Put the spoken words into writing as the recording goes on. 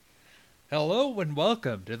Hello and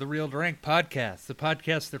welcome to the Real Rank Podcast, the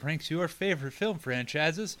podcast that ranks your favorite film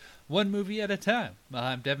franchises one movie at a time.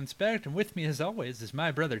 I'm Devin Specht, and with me as always is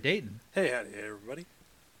my brother Dayton. Hey, howdy, everybody.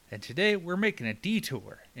 And today we're making a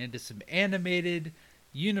detour into some animated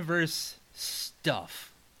universe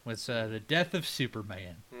stuff with the death of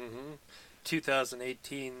Superman.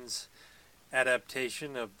 2018's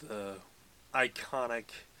adaptation of the iconic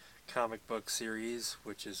comic book series,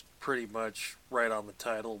 which is pretty much right on the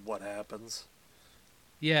title, What Happens.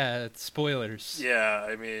 Yeah, it's spoilers. Yeah,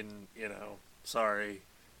 I mean, sorry.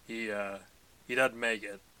 He doesn't make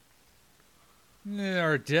it.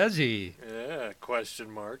 Or does he? Yeah, question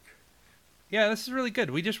mark. Yeah, this is really good.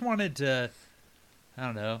 We just wanted to, I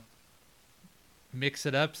don't know, mix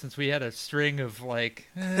it up since we had a string of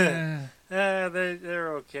They're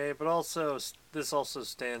okay, but also this also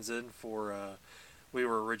stands in for we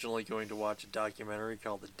were originally going to watch a documentary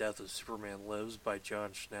called The Death of Superman Lives by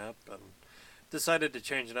John Schnapp, and decided to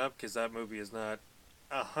change it up because that movie is not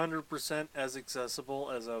 100% as accessible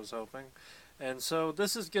as I was hoping. And so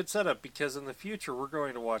this is good setup because in the future we're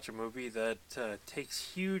going to watch a movie that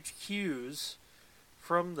takes huge cues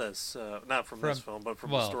from this, not from this film, but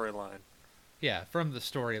from the storyline. Yeah, from the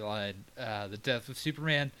storyline, The Death of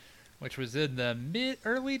Superman, which was in the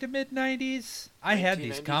early to mid 90s. I had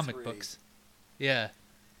these comic books. Yeah,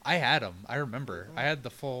 I had them. I remember. I had the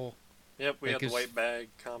full... Yep, we had the white bag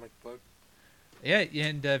comic book. Yeah,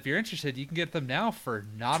 and if you're interested, you can get them now for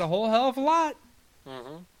not a whole hell of a lot.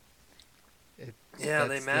 Yeah,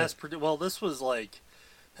 they mass-produced... Well, this was like...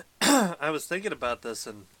 I was thinking about this,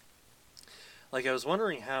 and I was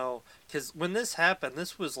wondering how... Because when this happened,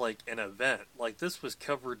 this was like an event. This was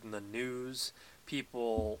covered in the news.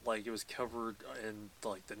 People, it was covered in,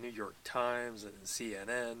 the New York Times and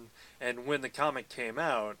CNN. And when the comic came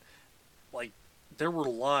out, there were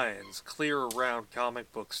lines clear around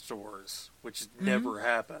comic book stores, which never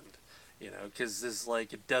happened, because this is a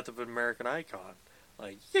death of an American icon.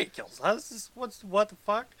 He kills us. What the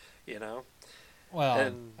fuck, Well,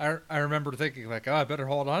 and I remember thinking, I better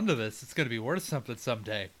hold on to this. It's going to be worth something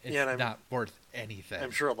someday. It's not worth anything.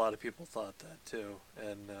 I'm sure a lot of people thought that, too.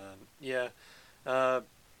 And,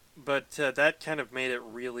 but that kind of made it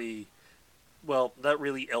really... Well, that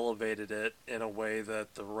really elevated it in a way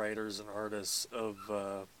that the writers and artists of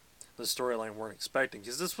the storyline weren't expecting.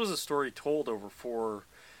 Because this was a story told over 4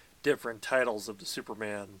 different titles of the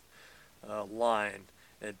Superman line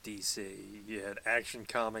at DC. You had Action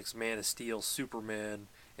Comics, Man of Steel, Superman,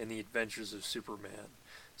 and The Adventures of Superman.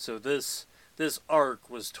 So this arc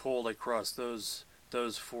was told across those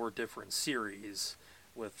 4 different series,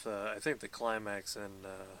 with I think the climax in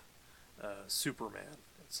Superman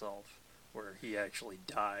itself, where he actually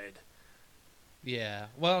died. Yeah,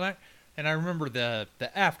 well, and I remember the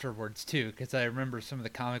afterwards too, because I remember some of the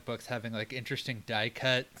comic books having interesting die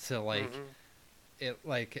cut. So it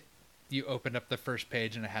you opened up the first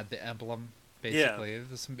page and it had the emblem. Basically,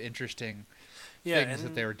 It was some interesting things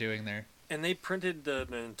that they were doing there. And they printed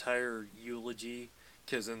an entire eulogy,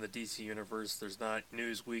 because in the DC universe, there's not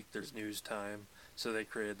Newsweek, there's News Time. So they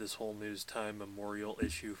created this whole News Time memorial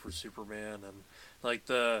issue for Superman, and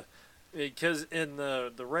because in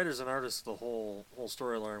the writers and artists of the whole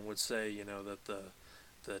storyline would say, that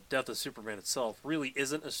the death of Superman itself really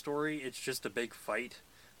isn't a story, it's just a big fight.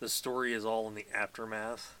 The story is all in the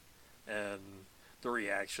aftermath and the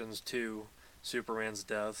reactions to Superman's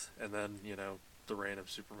death, and then, the reign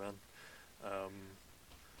of Superman.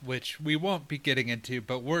 Which we won't be getting into,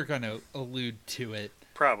 but we're going to allude to it.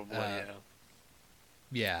 Probably, yeah.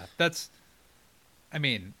 Yeah, that's... I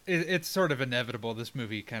mean, it's sort of inevitable. This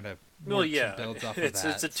movie kind of builds off of that.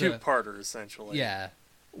 It's a two-parter, essentially. Yeah.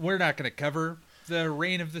 We're not going to cover the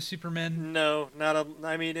reign of the Superman. No,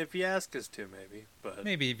 I mean, if you ask us to, maybe. But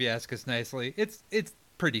maybe if you ask us nicely. It's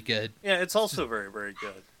pretty good. Yeah, it's also very, very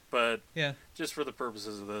good. But yeah, just for the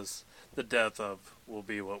purposes of this, the death of will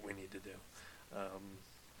be what we need to do.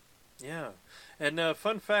 Yeah. And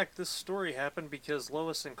fun fact, this story happened because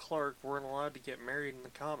Lois and Clark weren't allowed to get married in the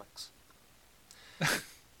comics.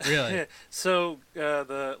 Really? So,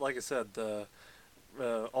 like I said,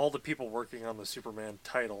 all the people working on the Superman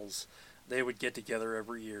titles, they would get together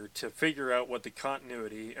every year to figure out what the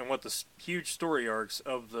continuity and what the huge story arcs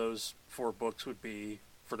of those 4 books would be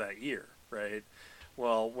for that year, right?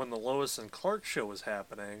 Well, when the Lois and Clark show was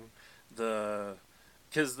happening,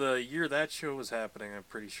 because the year that show was happening, I'm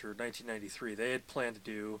pretty sure, 1993, they had planned to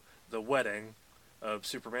do the wedding of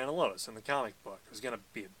Superman and Lois in the comic book. It was going to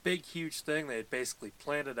be a big, huge thing. They had basically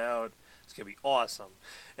planned it out. It's going to be awesome.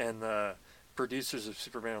 And the producers of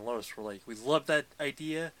Superman and Lois were like, we love that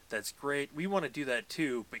idea. That's great. We want to do that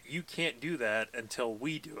too, but you can't do that until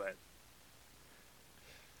we do it.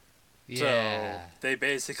 So Yeah. they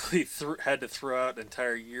basically had to throw out an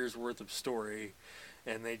entire year's worth of story,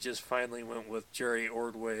 and they just finally went with Jerry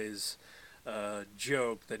Ordway's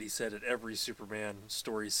joke that he said at every Superman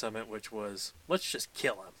story summit, which was, "Let's just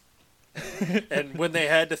kill him." And when they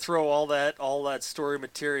had to throw all that story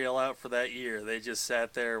material out for that year, they just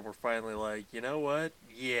sat there and were finally like, you know what?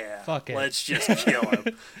 Yeah, Fuck it. let's just kill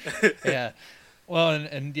him. Yeah. Well,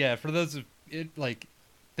 and yeah, for those of it, like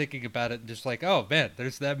thinking about it, and just like, oh man,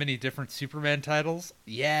 there's that many different Superman titles.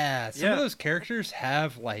 Yeah, some of those characters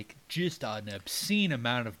have like just an obscene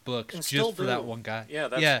amount of books And just for that one guy. Yeah,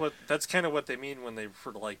 that's kind of what they mean when they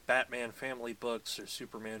refer to like Batman family books or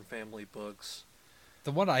Superman family books.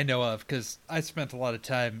 The one I know of, because I spent a lot of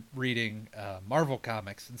time reading Marvel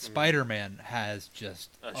comics, and Spider-Man has just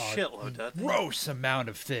a shitload, doesn't it? Gross amount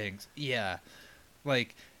of things. Yeah,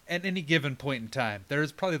 like at any given point in time,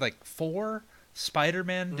 there's probably like 4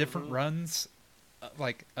 Spider-Man different runs,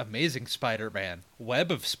 like Amazing Spider-Man, Web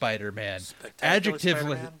of Spider-Man,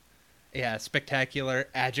 adjectively, yeah, spectacular,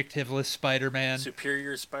 adjectiveless Spider-Man,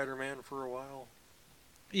 Superior Spider-Man for a while.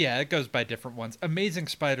 Yeah, it goes by different ones. Amazing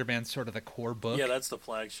Spider-Man's sort of the core book. Yeah, that's the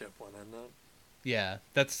flagship one, isn't it? Yeah,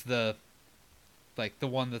 that's the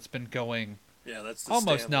one that's been going. Yeah, that's the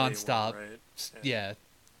almost Stan Lee nonstop. one, right? Yeah.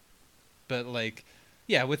 But like,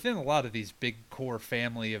 yeah, within a lot of these big core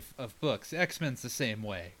family of books, X-Men's the same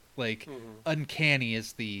way. Like, Uncanny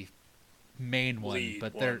is the main one, Lead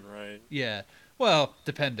but one, they're right? Yeah. Well,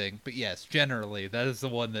 depending, but yes, generally that is the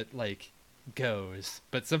one that like goes.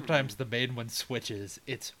 But sometimes the main one switches.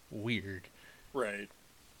 It's weird. Right.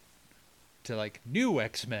 To like new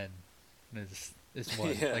X-Men is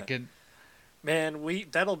one. Yeah. Like in Man,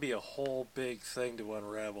 that'll be a whole big thing to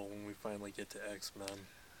unravel when we finally get to X-Men.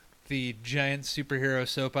 the giant superhero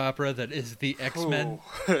soap opera that is the X-Men.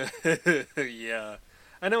 Yeah.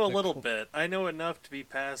 I know a little bit. I know enough to be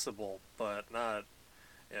passable, but not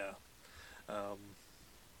yeah.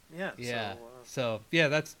 Yeah. So yeah,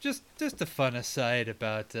 that's just a fun aside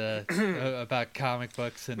about about comic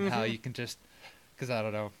books and how you can just, because I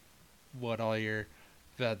don't know what all your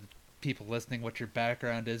people listening, what your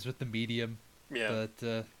background is with the medium. Yeah.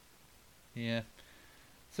 But yeah.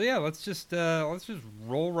 So yeah, let's just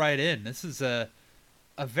roll right in. This is a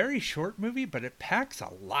very short movie, but it packs a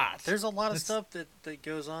lot. There's a lot of stuff that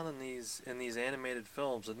goes on in these animated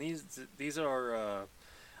films, and these are.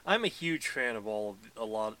 I'm a huge fan of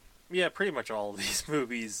pretty much all of these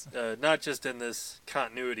movies. Not just in this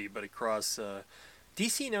continuity, but across.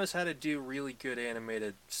 DC knows how to do really good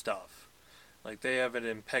animated stuff. Like, they have an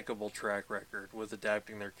impeccable track record with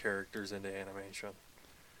adapting their characters into animation.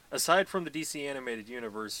 Aside from the DC animated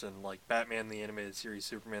universe and like Batman the animated series,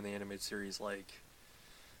 Superman the animated series, like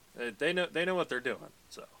they know what they're doing.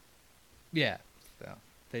 So yeah, so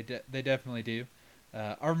they definitely do.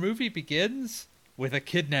 Our movie begins with a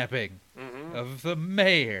kidnapping of the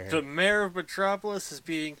mayor. The mayor of Metropolis is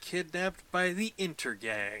being kidnapped by the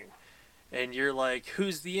Intergang, and you're like,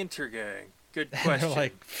 "Who's the Intergang?" Good question. They're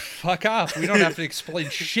like, "Fuck off! We don't have to explain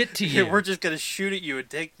shit to you. We're just gonna shoot at you and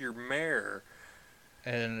take your mayor."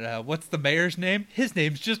 And what's the mayor's name? His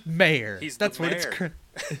name's just Mayor. That's what mayor.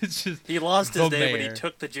 it's just. He lost his name mayor. when he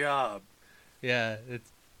took the job. Yeah,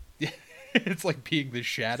 it's like being the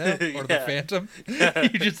Shadow or the Phantom. Yeah.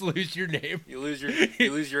 You just lose your name. You lose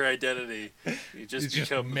your identity. You just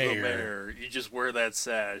become the mayor. You just wear that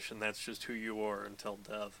sash, and that's just who you are until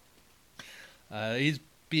death. He's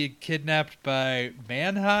being kidnapped by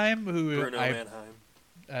Mannheim, Bruno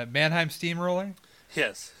Mannheim. Mannheim Steamroller.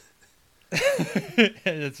 Yes.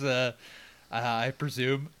 It's I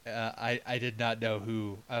presume I did not know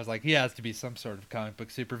who. I was like, he has to be some sort of comic book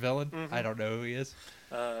supervillain. I don't know who he is.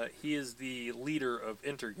 He is the leader of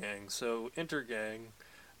Intergang. So Intergang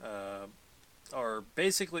are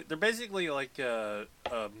basically like a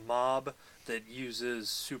mob that uses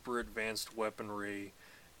super advanced weaponry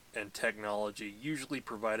and technology, usually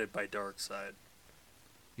provided by Darkseid.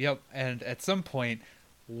 Yep, and at some point,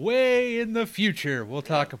 way in the future, we'll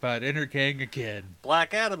talk about Intergang again.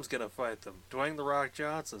 Black Adam's gonna fight them. Dwayne "The Rock"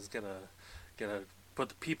 Johnson's gonna put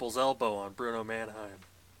the people's elbow on Bruno Mannheim.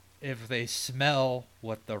 If they smell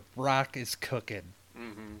what The Rock is cooking.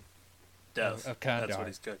 Death. Of Kandar. That's what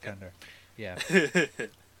he's cooking. Kandar.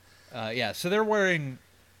 Yeah. Yeah, so they're wearing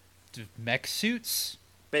mech suits.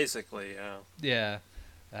 Basically, yeah. Yeah.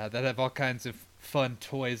 That have all kinds of fun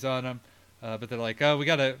toys on them. But they're like, oh, we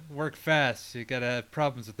gotta work fast. You gotta have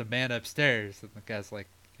problems with the man upstairs. And the guy's like,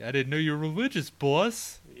 I didn't know you were religious,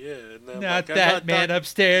 boss. Yeah. Not that man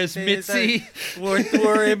upstairs, Mitzi.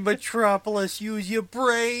 We're in Metropolis. Use your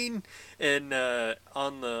brain. And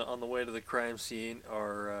on the way to the crime scene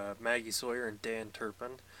are Maggie Sawyer and Dan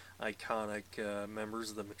Turpin. iconic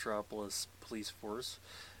members of the Metropolis police force,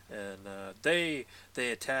 and they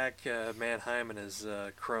attack Mannheim and his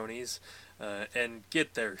cronies and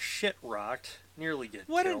get their shit rocked, nearly get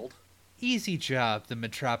killed. Easy job the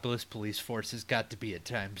Metropolis police force has got to be at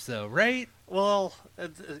times, though, right? Well,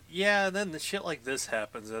 yeah, and then the shit like this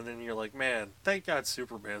happens, and then you're like, man, thank God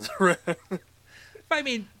Superman's around. I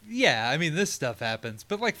mean, yeah, I mean, this stuff happens,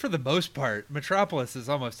 but, like, for the most part, Metropolis is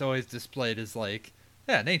almost always displayed as, like,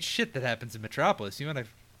 yeah, it ain't shit that happens in Metropolis. You want to,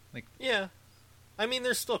 like... Yeah. I mean,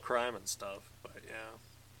 there's still crime and stuff, but yeah.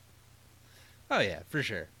 Oh, yeah, for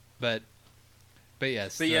sure. But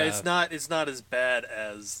yes. But yeah, it's not as bad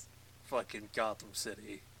as fucking Gotham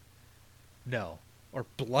City. No. Or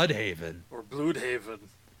Bloodhaven. Or Bloodhaven.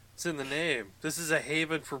 It's in the name. This is a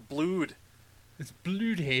haven for blood. It's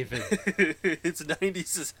Bloodhaven. It's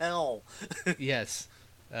 90s as hell. Yes.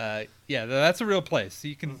 Yeah, that's a real place.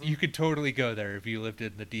 You could totally go there if you lived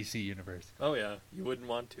in the DC universe. Oh yeah, you wouldn't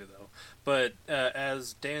want to though. But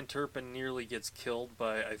as Dan Turpin nearly gets killed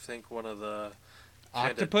by, I think, one of the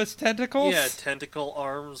octopus tentacles. Yeah, tentacle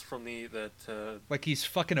arms from like he's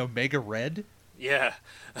fucking Omega Red. Yeah,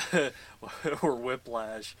 or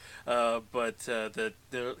Whiplash, but that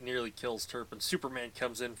nearly kills Turpin. Superman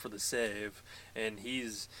comes in for the save, and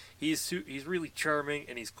he's really charming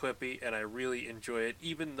and he's quippy, and I really enjoy it.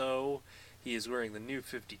 Even though he is wearing the New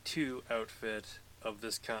 52 outfit of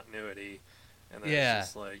this continuity, and that's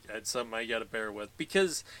just like it's something I got to bear with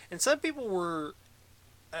because, and some people were.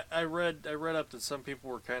 I read up that some people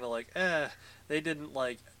were kind of like, they didn't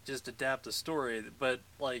like just adapt the story, but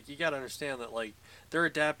like you got to understand that like they're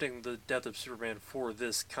adapting the Death of Superman for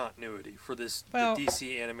this continuity, for the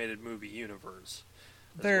DC animated movie universe.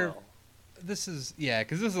 This is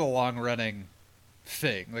because this is a long running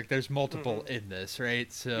thing. Like there's multiple in this,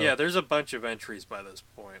 right? So yeah, there's a bunch of entries by this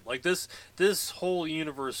point. Like this whole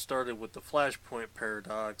universe started with the Flashpoint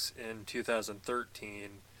paradox in 2013.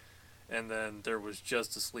 And then there was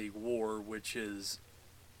Justice League War, which is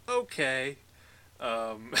okay.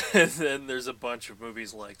 And then there's a bunch of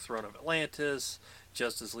movies like Throne of Atlantis,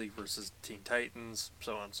 Justice League versus Teen Titans,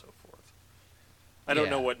 so on and so forth. I don't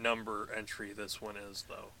know what number entry this one is,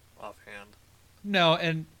 though, offhand. No,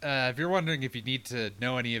 and if you're wondering if you need to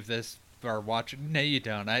know any of this or watch it, no, you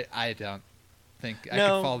don't. I don't think I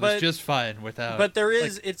could follow this just fine without... But there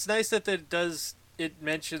is... it's nice that it does... It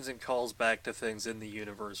mentions and calls back to things in the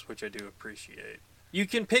universe, which I do appreciate. You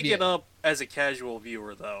can pick it up as a casual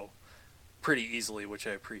viewer, though, pretty easily, which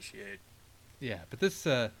I appreciate. Yeah, but this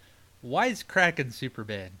wisecracking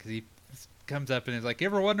Superman, because he comes up and is like, "You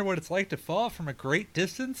ever wonder what it's like to fall from a great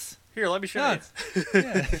distance? Here, let me show you."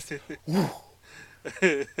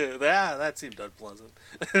 That seemed unpleasant.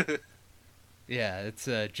 Yeah, it's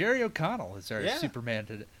Jerry O'Connell is our Superman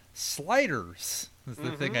today. Sliders is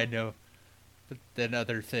the thing I know than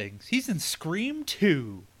other things. He's in Scream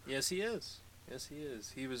 2. Yes, he is.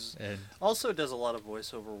 He was also does a lot of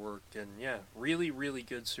voiceover work, and really, really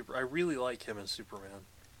good I really like him as Superman.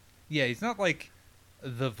 Yeah, he's not like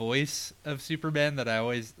the voice of Superman that I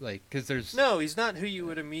always like, because there's... No, he's not who you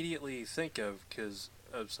would immediately think of, because...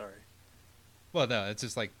 I'm sorry. Well, no, it's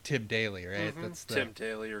just like Tim Daly, right? That's Tim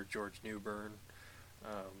Daly or George Newbern.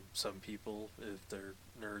 Some people, if they're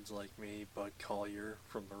nerds like me, Bud Collyer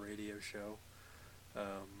from the radio show.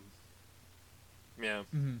 Yeah.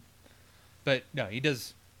 Mm-hmm. But no, he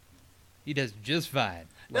does just fine.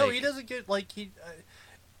 No, he does a good, like,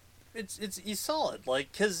 he's solid,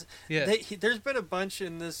 like, because there's been a bunch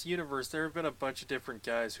in this universe, there have been a bunch of different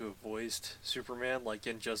guys who have voiced Superman, like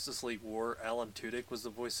in Justice League War, Alan Tudyk was the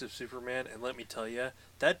voice of Superman, and let me tell you,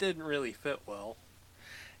 that didn't really fit well.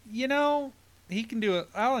 You know, he can do it.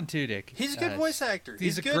 Alan Tudyk. He's a good voice actor.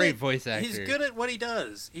 He's a great voice actor. He's good at what he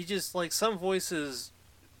does. He just, like, some voices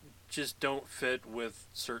just don't fit with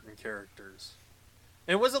certain characters.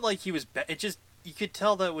 And it wasn't like he was it just, you could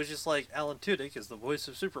tell that it was just like Alan Tudyk is the voice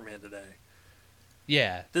of Superman today.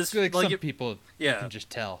 Yeah. This like some people you can just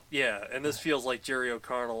tell. Yeah, and this feels like Jerry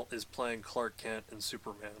O'Connell is playing Clark Kent in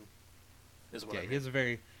Superman. Is what I mean. He has a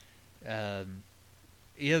very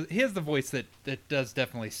he has the voice that does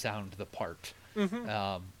definitely sound the part.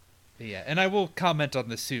 Mm-hmm. Yeah, and I will comment on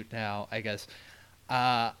the suit now, I guess.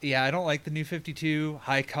 I don't like the New 52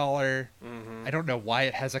 high collar. Mm-hmm. I don't know why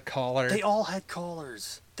it has a collar. They all had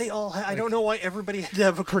collars. I don't know why everybody had to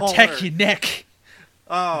have a collar. Protect your neck.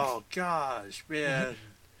 Oh gosh, man.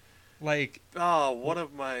 One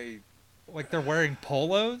of my... Like they're wearing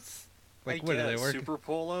polos? Like what are they wearing? Super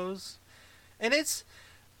polos? And it's...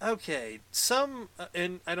 Okay, some...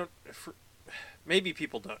 and I don't... maybe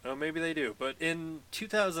people don't know, maybe they do, but in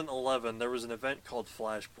 2011 there was an event called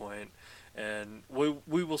Flashpoint, and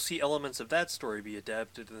we will see elements of that story be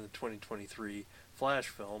adapted in the 2023 Flash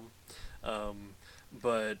film. Um,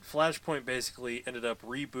 but Flashpoint basically ended up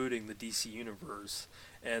rebooting the DC universe,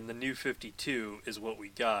 and the New 52 is what we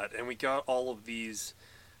got, and we got all of these.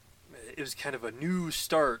 It was kind of a new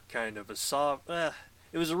start, kind of a soft.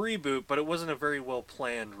 It was a reboot, but it wasn't a very well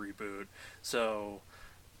planned reboot. So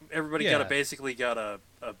everybody basically got a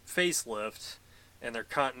facelift, and their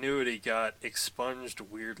continuity got expunged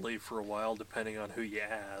weirdly for a while, depending on who you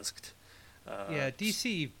asked.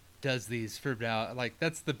 DC does these for now. Like,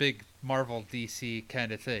 that's the big Marvel DC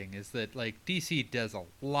kind of thing, is that, like, DC does a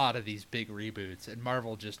lot of these big reboots, and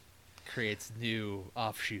Marvel just creates new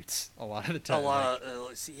offshoots a lot of the time.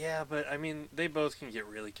 Yeah, but I mean, they both can get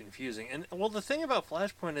really confusing. And well, the thing about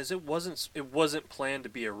Flashpoint is it wasn't planned to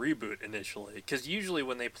be a reboot initially, because usually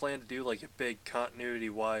when they plan to do like a big continuity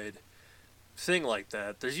wide thing like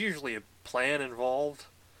that, there's usually a plan involved.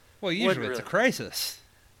 Well, usually it's a crisis.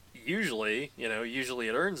 Usually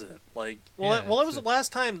it earns it. Like, that was the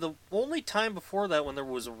last time. The only time before that when there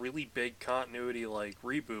was a really big continuity like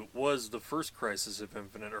reboot was the first Crisis of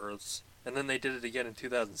Infinite Earths, and then they did it again in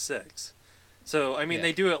 2006. So I mean,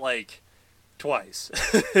 they do it like twice.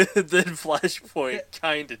 Then Flashpoint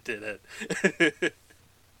kind of did it.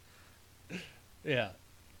 Yeah.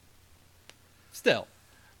 Still,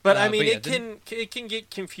 but I mean, it can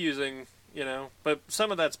get confusing. But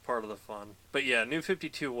some of that's part of the fun. But yeah, New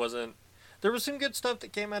 52 wasn't... There was some good stuff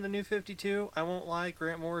that came out of New 52. I won't lie,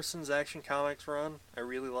 Grant Morrison's Action Comics run, I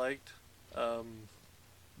really liked.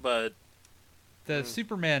 But... The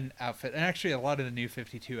Superman outfit, and actually a lot of the New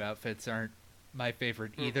 52 outfits aren't my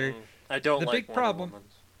favorite either. I don't like Wonder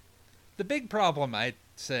Woman's. The big problem, I'd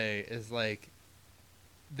say, is, like,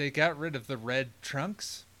 they got rid of the red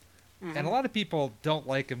trunks. Mm-hmm. And a lot of people don't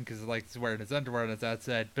like him because like he's wearing his underwear on his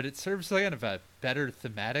outside, but it serves kind of a better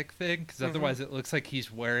thematic thing because otherwise it looks like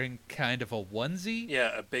he's wearing kind of a onesie.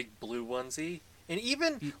 Yeah, a big blue onesie. And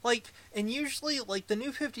even usually like the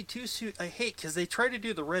New 52 suit I hate because they try to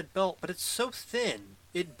do the red belt, but it's so thin.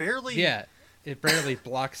 It barely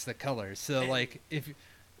blocks the colors. So like if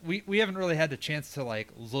we haven't really had the chance to like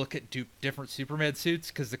look at different Superman suits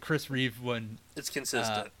because the Chris Reeve one, it's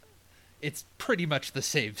consistent. It's pretty much the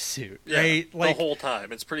same suit, right? Like, the whole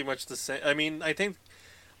time. It's pretty much the same. I mean, I think,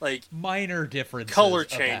 like... minor differences. Color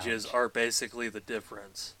changes are basically the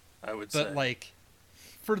difference, I would say. But, like,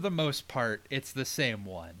 for the most part, it's the same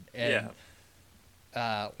one. And,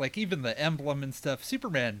 like, even the emblem and stuff,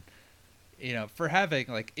 Superman, for having,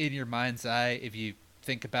 like, in your mind's eye, if you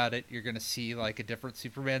think about it, you're going to see, like, a different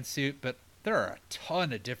Superman suit, but... There are a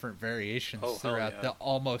ton of different variations throughout the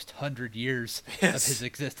almost 100 years of his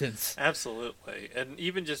existence. Absolutely. And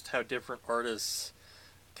even just how different artists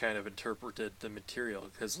kind of interpreted the material.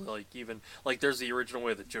 Because, like, even... Like, there's the original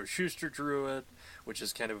way that Joe Shuster drew it, which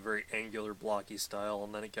is kind of a very angular, blocky style.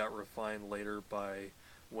 And then it got refined later by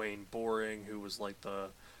Wayne Boring, who was, like,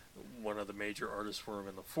 one of the major artists for him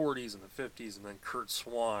in the 40s and the 50s. And then Kurt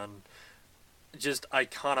Swan... just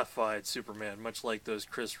iconified Superman, much like those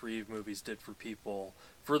Chris Reeve movies did for people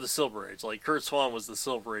for the Silver Age. Like, Kurt Swan was the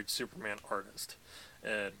Silver Age Superman artist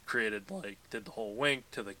and did the whole wink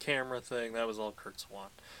to the camera thing. That was all Kurt Swan.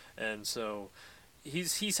 And so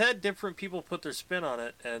he's had different people put their spin on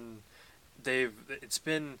it, and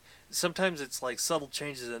sometimes it's like subtle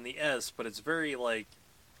changes in the S, but it's very like,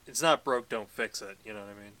 it's not broke, don't fix it. You know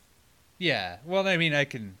what I mean? Yeah. Well, I mean, I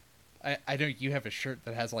know you have a shirt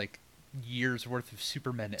that has like years worth of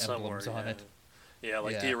Superman emblems on it. Yeah,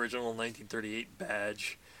 like the original 1938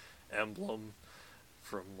 badge emblem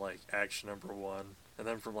from like Action #1, and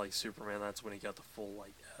then from like Superman, that's when he got the full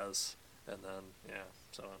like S, and then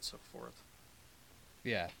so on and so forth.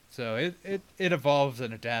 Yeah, so it evolves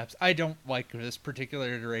and adapts. I don't like this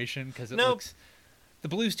particular iteration because it looks the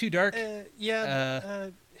blue's too dark. And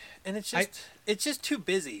it's just too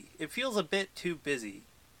busy. It feels a bit too busy.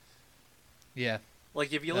 Yeah.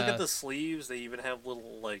 Like, if you look at the sleeves, they even have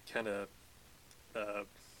little, like, kind of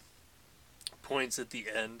points at the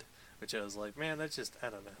end, which I was like, man, that's just, I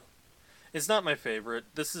don't know. It's not my favorite.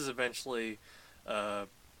 This is eventually,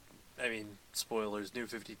 spoilers, New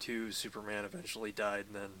 52, Superman eventually died,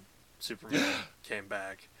 and then Superman came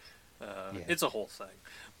back. It's a whole thing.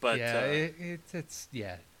 But, it's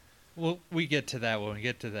Well, we get to that when we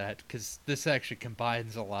get to that, because this actually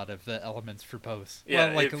combines a lot of the elements for both. Yeah,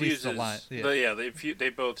 well, like at least the line. Yeah. They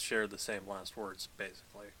both share the same last words,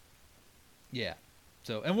 basically. Yeah.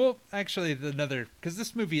 So, and we'll actually, because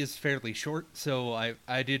this movie is fairly short, so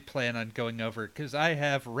I did plan on going over, because I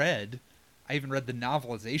have read, I even read the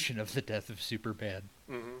novelization of the death of Superman.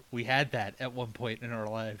 Mm-hmm. We had that at one point in our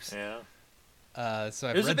lives. Yeah. So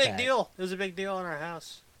I've it was read a big that. deal. It was a big deal in our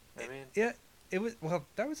house. I mean, Yeah, it was. Well,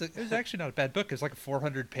 it was actually not a bad book. It was like a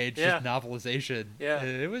 400-page Yeah. just novelization. Yeah.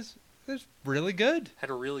 It was really good. had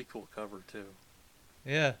a really cool cover too.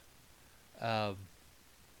 Yeah. Man,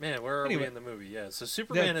 where are Anyway. we in the movie? Yeah, so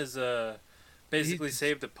Superman is basically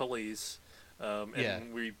saved the police, and Yeah.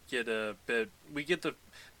 we get to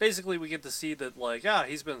see that like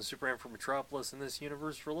he's been Superman for Metropolis in this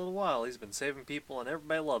universe for a little while. He's been saving people, and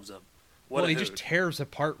everybody loves him. What Well, a he hoot. just tears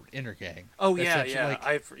apart Intergang. Oh That's yeah,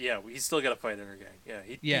 actually, yeah. He's still got to fight Intergang. Yeah,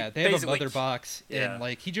 he they have a basically mother box, yeah. and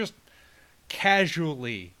like he just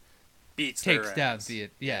casually beats takes their down ass.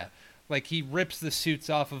 yeah, like he rips the suits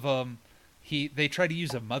off of them. They try to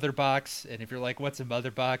use a mother box, and if you're like, "What's a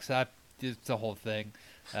mother box?" It's the whole thing.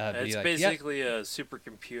 It's like, basically a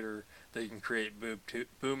supercomputer that you can create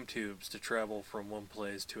boom tubes to travel from one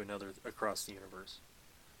place to another across the universe.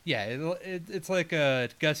 Yeah, it's like a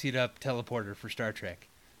gussied up teleporter for Star Trek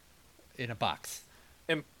in a box.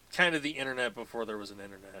 And kind of the internet before there was an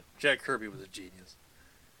internet. Jack Kirby was a genius.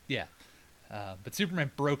 Yeah, but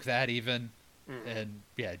Superman broke that even, Mm-hmm. and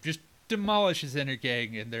yeah, just demolishes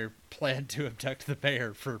Intergang and their plan to abduct the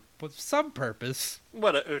mayor for some purpose.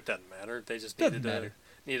 It doesn't matter. They just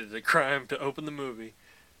needed a crime to open the movie.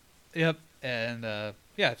 Yep, and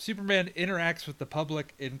yeah, Superman interacts with the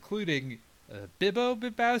public, including Bibbo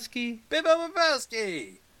Bibowski, Bibbo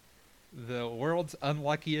Lebowski! the world's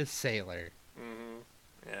unluckiest sailor.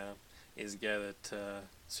 Mm-hmm. Yeah. He's the guy that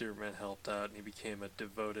Superman helped out, and he became a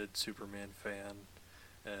devoted Superman fan.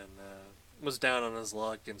 And was down on his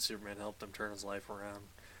luck, and Superman helped him turn his life around.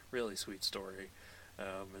 Really sweet story.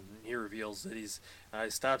 And he reveals that I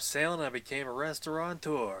stopped sailing, I became a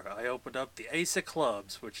restaurateur. I opened up the Ace of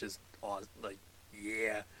Clubs, which is awesome. Like,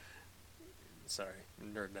 yeah. Sorry,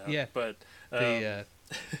 I'm nerding out. Yeah. But The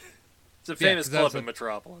it's a famous 'cause that club was in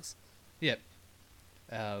Metropolis. Yep.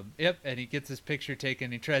 Yep, and he gets his picture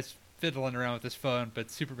taken. He tries fiddling around with his phone, but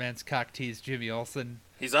Superman's cock tease Jimmy Olsen.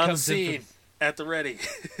 He's on the comes in scene, at the ready.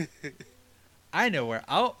 I know where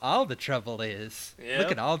all the trouble is. Yep.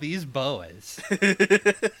 Look at all these boas.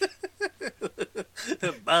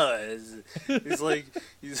 Buzz. He's like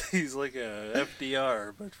a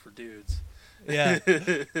FDR, but for dudes. Yeah.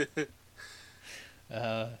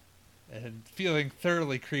 And feeling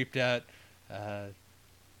thoroughly creeped out,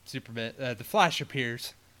 Superman, the Flash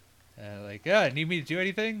appears. Like, need me to do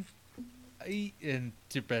anything? And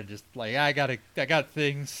Superman just like, I got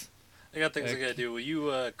things. I got things I gotta do. Will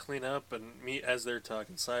you clean up? And me, as they're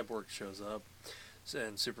talking, Cyborg shows up,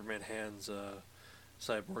 and Superman hands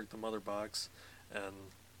Cyborg the mother box, and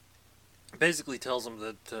basically tells him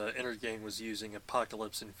that Intergang was using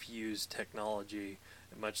apocalypse-infused technology,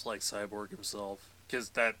 much like Cyborg himself, because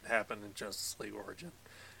that happened in Justice League Origin,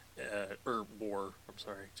 or War. I'm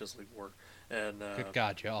sorry, Justice League War, and Good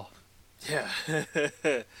God, y'all. yeah.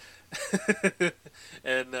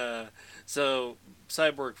 And so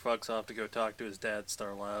Cyborg fucks off to go talk to his dad,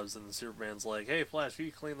 Star Labs, and Superman's like, "Hey, Flash, will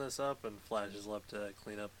you clean this up?" And Flash is left to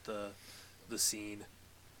clean up the scene.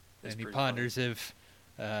 It's And he pretty ponders if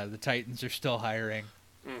the Titans are still hiring.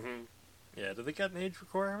 funny. Mm-hmm. Yeah, do they got an age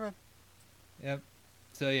requirement? Yep.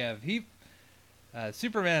 So yeah,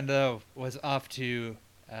 Superman though was off to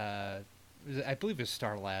I believe it was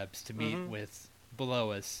Star Labs to meet with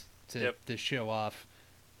Belois to show off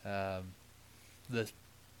the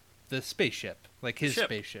spaceship, like his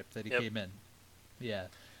spaceship that he came in. Yeah,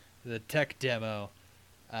 the tech demo.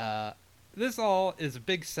 This all is a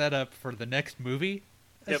big setup for the next movie,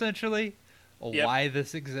 essentially. Why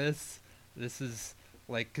this exists. This is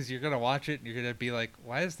like, because you're gonna watch it and you're gonna be like,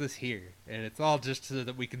 why is this here? And it's all just so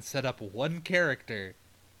that we can set up one character.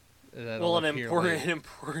 Well, an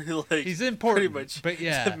important, like, he's important, pretty much. but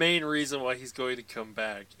yeah, the main reason why he's going to come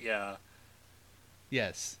back. Yeah.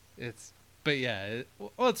 Yes, it's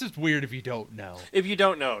it's just weird if you don't know. If you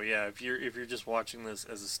don't know, yeah. If you're just watching this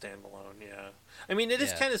as a standalone, yeah. I mean, it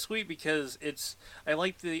is kind of sweet because I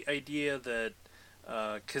like the idea that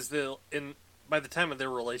because by the time of their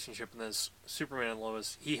relationship in this, Superman and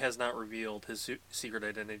Lois, he has not revealed his secret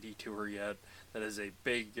identity to her yet. That is a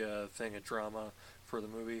big thing of drama for the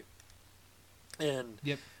movie. And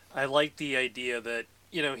I like the idea that,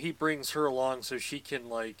 he brings her along so she can,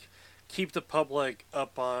 like, keep the public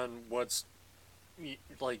up on what's,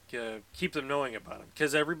 like, keep them knowing about him.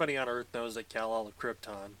 Because everybody on Earth knows that Kal-El of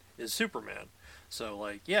Krypton is Superman. So,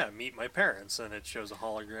 like, meet my parents. And it shows a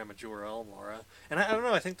hologram of Jor-El and Laura. And I don't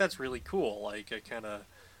know, I think that's really cool. Like, I kind of...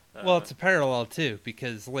 well, it's a parallel, too,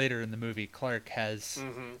 because later in the movie, Clark has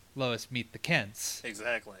Lois meet the Kents.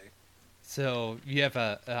 Exactly. So you have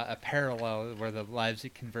a parallel where the lives are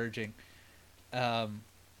converging. Um,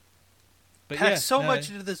 but Packed yeah, so no, much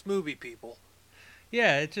into this movie, people.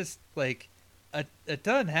 yeah, it just like a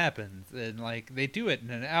ton happens, and like they do it in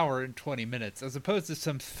an hour and 20 minutes, as opposed to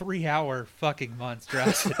some 3 hour fucking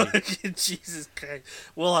monstrosity. Jesus Christ.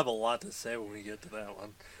 We'll have a lot to say when we get to that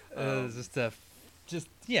one. Just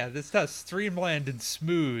yeah, this stuff's streamlined and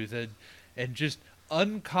smooth and just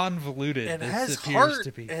unconvoluted. And This has appears heart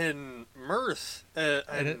to be, and mirth and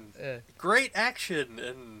and great action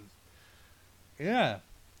and yeah,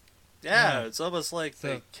 yeah, it's almost like So-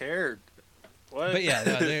 they cared. What? but yeah,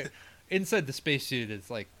 no, inside the spacesuit is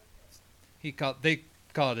like they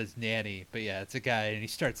call it his nanny, but yeah, it's a guy, and he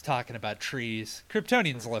starts talking about trees.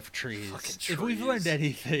 Kryptonians love trees. Fucking If we've learned trees.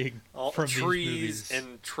 anything All from trees these movies,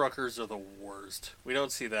 and truckers are the worst. We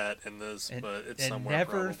don't see that in this, but it's and somewhere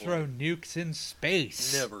never probably. throw nukes in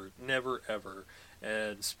space. Never, never, ever.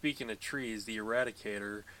 And speaking of trees, the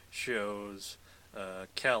Eradicator shows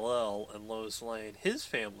Kal-El and Lois Lane his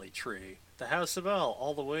family tree, the House of El,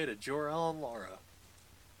 all the way to Jor-El and Lara.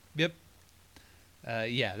 Yep.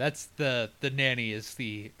 Yeah, that's the nanny is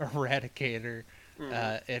the Eradicator.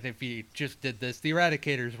 And if you just did this, the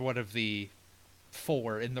Eradicator is one of the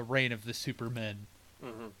 4 in the reign of the Supermen.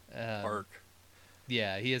 Arc.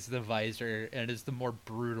 Yeah, he is the visor and is the more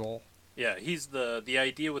brutal. Yeah, he's the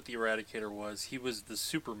idea with the Eradicator was he was the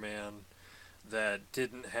Superman that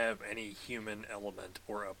didn't have any human element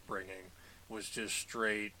or upbringing, was just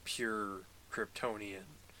straight pure Kryptonian.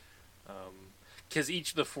 Because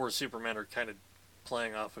each of the 4 Supermen are kind of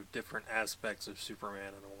playing off of different aspects of Superman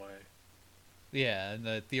in a way. Yeah, and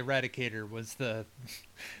the Eradicator was the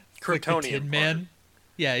Kryptonian like the Tin Man. part.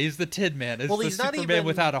 Yeah, he's the Tin Man. It's Well, the he's not Superman even-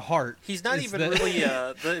 without a heart. He's not It's even really.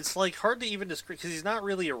 It's like hard to even describe because he's not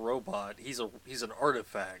really a robot. He's an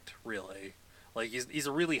artifact, really. Like he's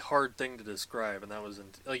a really hard thing to describe, and that was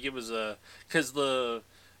it was because the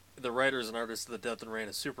writers and artists of the Death and Reign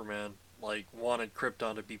of Superman like wanted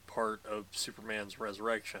Krypton to be part of Superman's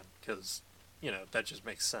resurrection because that just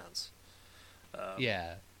makes sense.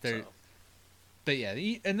 Yeah, So. but yeah,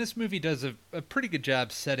 and this movie does a pretty good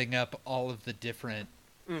job setting up all of the different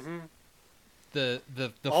the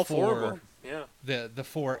all 4 4 of them. Yeah. the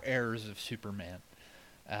 4 heirs of Superman.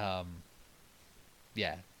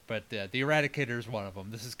 Yeah, but the Eradicator is one of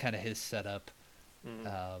them. This is kind of his setup.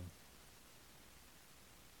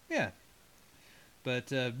 Yeah,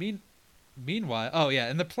 but meanwhile, oh yeah,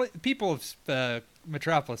 and the people of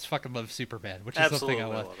Metropolis fucking love Superman, which is Absolutely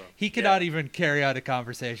something I love. love him. He cannot even carry out a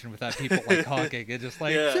conversation without people like honking and just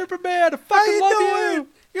like Yeah. Superman, I How fucking you love doing? you.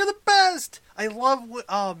 You're the best. I love.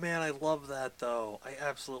 Oh man, I love that though. I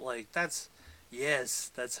absolutely that's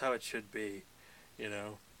how it should be.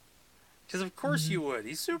 Because of course you would.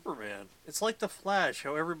 He's Superman. It's like the Flash.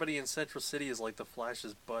 How everybody in Central City is like the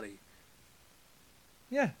Flash's buddy.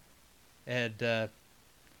 Yeah, and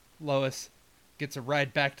Lois gets a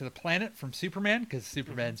ride back to the planet from Superman because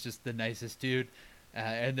Superman's just the nicest dude,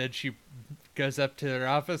 and then she goes up to her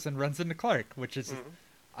office and runs into Clark, which is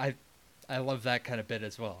I love that kind of bit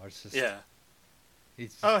as well. It's just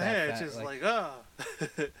he's just It's just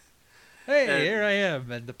hey, and- here I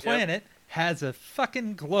am, and the planet has a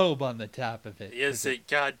fucking globe on the top of it. yes, it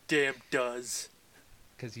goddamn does.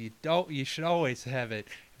 Because you should always have it.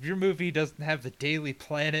 If your movie doesn't have the Daily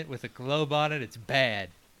Planet with a globe on it, it's bad.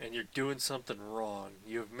 And you're doing something wrong.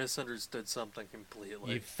 You have misunderstood something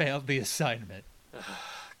completely. You failed the assignment.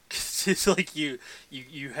 It's like you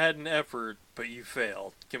had an effort, but you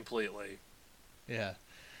failed completely. Yeah.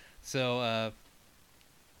 So,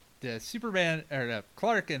 the Superman, or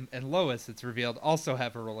Clark and Lois, it's revealed, also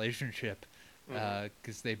have a relationship.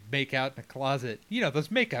 Because they make out in a closet. You know, those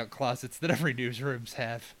make-out closets that every newsrooms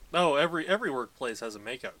have. Oh, every workplace has a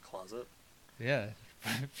makeout closet. Yeah.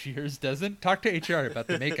 If yours doesn't, talk to HR about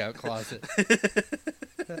the make-out closet.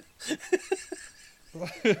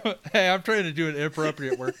 Hey, I'm trying to do an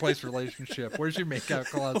inappropriate workplace relationship. Where's your make-out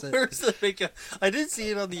closet? Where's the makeout? I did see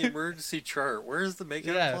it on the emergency chart. Where's the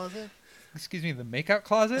makeout closet? Excuse me, the make-out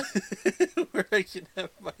closet? Where I can have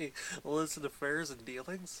my illicit affairs and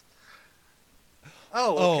dealings?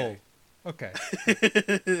 Oh, okay. Oh, okay.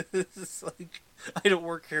 It's like, I don't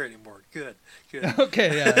work here anymore. Good.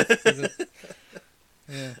 Okay, yeah.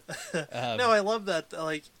 Yeah. No, I love that.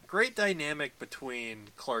 Like, great dynamic between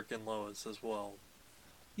Clark and Lois as well.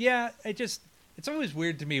 Yeah, it's always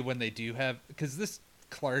weird to me when they do have, because this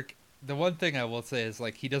Clark, the one thing I will say is,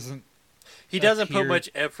 like, he doesn't put much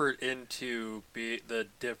effort into the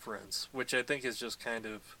difference, which I think is just kind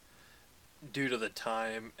of due to the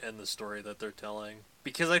time and the story that they're telling.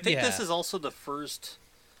 Because I think this is also the first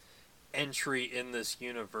entry in this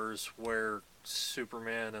universe where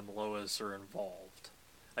Superman and Lois are involved.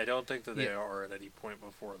 I don't think that they are at any point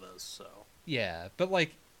before this, so. Yeah, but,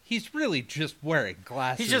 like, he's really just wearing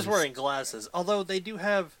glasses. He's just wearing glasses. Although they do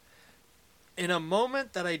have, in a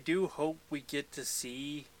moment that I do hope we get to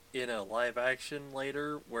see in a live action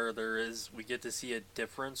later, where we get to see a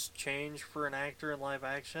difference change for an actor in live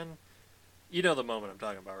action. You know the moment I'm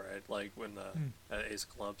talking about, right? Like when at Ace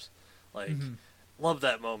of Clubs. Like, love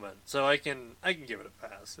that moment. So I can give it a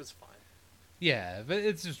pass. It's fine. Yeah, but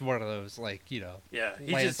it's just one of those, like, you know. Yeah,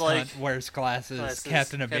 he's Lance just like Hunt wears glasses.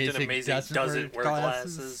 Captain Amazing doesn't wear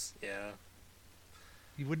glasses. Yeah,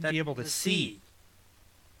 you wouldn't be able to see.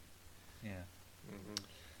 Yeah.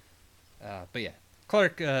 But yeah,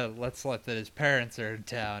 Clark lets slip that his parents are in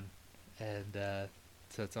town, and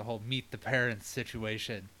so it's a whole meet the parents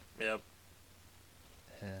situation. Yep.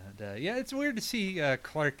 And yeah, it's weird to see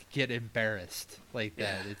Clark get embarrassed like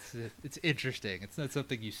that. It's interesting. It's not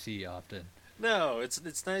something you see often. No,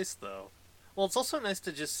 it's nice though. Well, it's also nice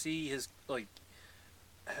to just see his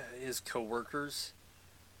his coworkers,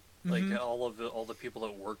 like all the people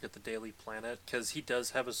that work at the Daily Planet, because he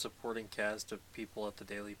does have a supporting cast of people at the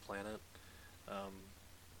Daily Planet.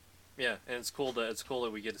 Yeah, and it's cool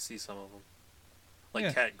that we get to see some of them,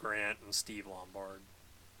 like Cat Grant and Steve Lombard.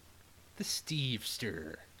 The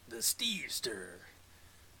Stevester. The Stevester.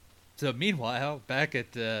 So meanwhile, back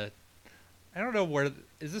at I don't know where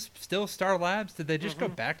is this still Star Labs? Did they just go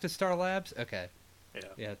back to Star Labs? Okay.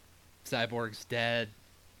 Yeah. Cyborg's dead.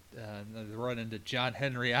 They run into John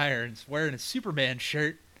Henry Irons wearing a Superman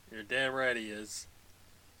shirt. You're damn right he is.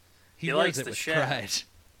 He wears it with pride.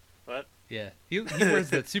 What? Yeah, he wears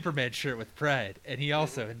that Superman shirt with pride, and he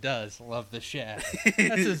also does love the Shaft.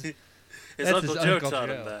 That's his Uncle Joe taught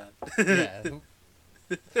him that.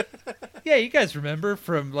 Yeah. Yeah, you guys remember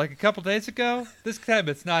from like a couple days ago? This time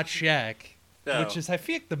it's not Shaq, which is I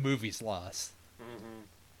feel like the movie's lost.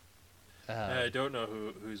 I don't know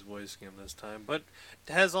who's voicing him this time, but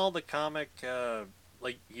it has all the comic.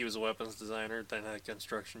 Like he was a weapons designer, then had a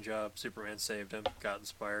construction job. Superman saved him, got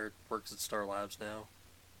inspired, works at Star Labs now.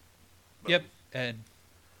 Boom. Yep, and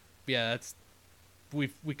yeah, we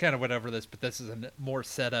kind of went over this, but this is more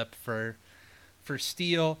setup for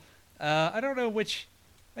Steel. I don't know which.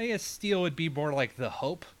 I guess Steel would be more like the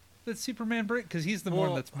hope that Superman brings, because he's the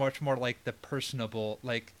one that's much more like the personable,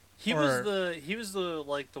 like he was the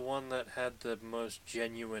like the one that had the most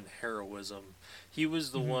genuine heroism. He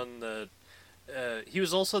was the one that he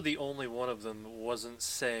was also the only one of them that wasn't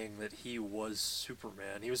saying that he was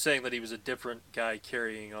Superman. He was saying that he was a different guy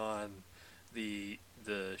carrying on the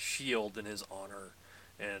shield in his honor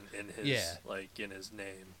and in his in his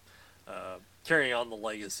name, carrying on the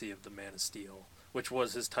legacy of the Man of Steel, which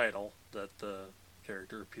was his title that the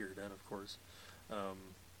character appeared in, of course.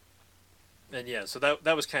 And yeah, so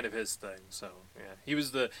that was kind of his thing. So yeah, he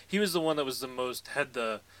was the one that was the most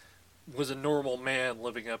was a normal man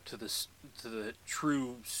living up to the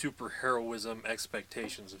true superheroism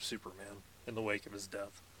expectations of Superman in the wake of his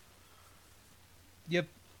death. Yep.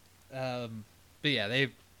 But yeah, they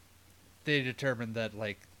determined that,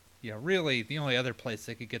 like, you know, really the only other place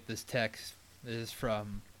they could get this tech is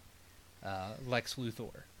from Lex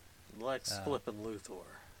Luthor. Lex flippin' Luthor.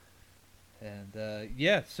 And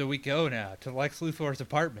yeah, so we go now to Lex Luthor's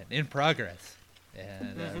apartment in progress.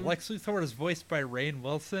 And Lex Luthor is voiced by Rainn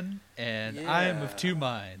Wilson, and I am of two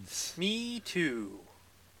minds. Me too.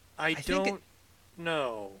 I don't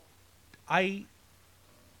know. I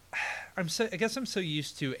guess I'm so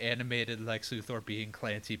used to animated Lex Luthor being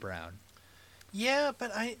Clancy Brown. Yeah,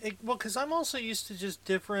 but because I'm also used to just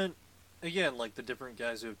different, again, like the different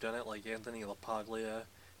guys who have done it, like Anthony LaPaglia,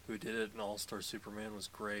 who did it in All-Star Superman, was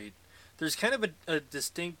great. There's kind of a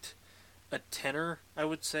distinct tenor, I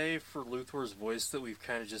would say, for Luthor's voice that we've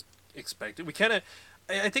kind of just expected. We kind of,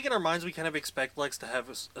 I think in our minds, we kind of expect Lex to have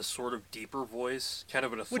a sort of deeper voice, kind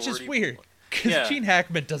of an authority. Which is weird, because Gene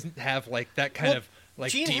Hackman doesn't have like that kind of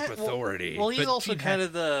like deep authority. Well, he's also kind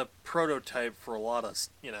of the prototype for a lot of,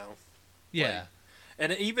 you know. Yeah. Like,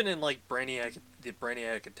 and even in like the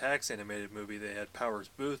Brainiac Attacks animated movie, they had Powers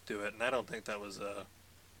Booth do it, and I don't think that was a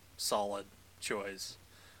solid choice.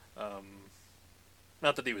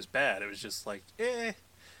 Not that he was bad, it was just like,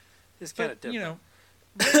 it's kind of different. You know,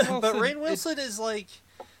 but Rainn Wilson is like,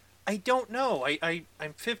 I don't know. I'm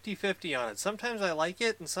 50-50 on it. Sometimes I like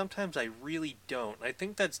it, and sometimes I really don't. I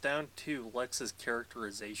think that's down to Lex's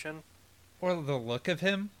characterization. Or the look of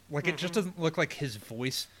him. Like, it just doesn't look like his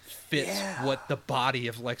voice fits what the body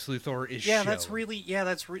of Lex Luthor is showing.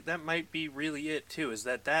 That might be really it, too, is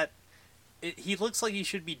that he looks like he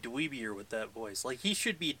should be dweebier with that voice. Like, he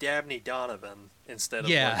should be Dabney Donovan instead of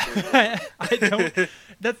Yeah, Lex Luthor. I don't.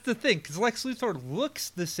 That's the thing, because Lex Luthor looks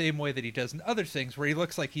the same way that he does in other things, where he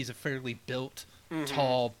looks like he's a fairly built,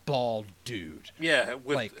 tall, bald dude. Yeah,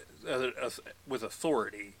 Like, with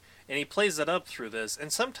authority, and he plays that up through this.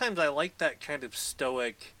 And sometimes I like that kind of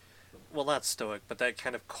stoic, well, not stoic, but that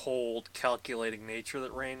kind of cold, calculating nature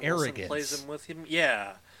that Rainn Wilson plays him with him.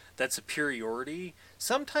 Yeah, that superiority.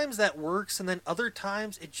 Sometimes that works, and then other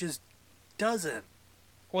times it just doesn't.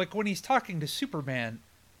 like when he's talking to Superman,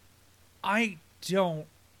 I don't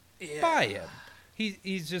buy him.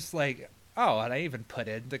 He's just like, oh, and I even put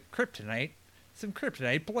in the kryptonite, some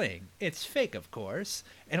kryptonite bling. It's fake, of course,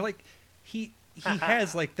 and like he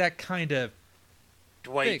has like that kind of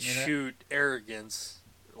Dwight thing, Schrute arrogance.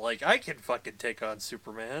 Like, I can fucking take on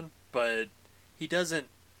Superman, but he doesn't.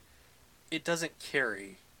 It doesn't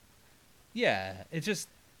carry. Yeah, it just,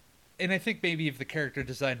 and I think maybe if the character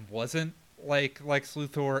design wasn't like Lex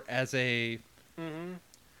Luthor as a,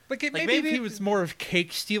 like maybe if he was more of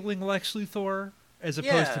cake stealing Lex Luthor as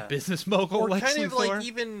opposed to business mogul or Lex kind of Luthor. like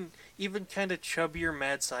even kind of chubbier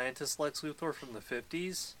mad scientist Lex Luthor from the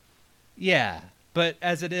 50s. Yeah, but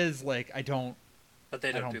as it is, like I don't. But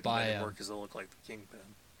they don't do that buy anymore him. because they look like the Kingpin.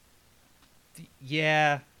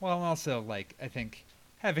 Yeah, well, also like I think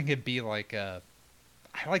having him be like a,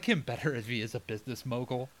 I like him better if he is a business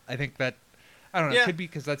mogul. I think that, I don't know, it could be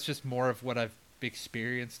because that's just more of what I've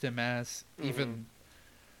experienced him as. Even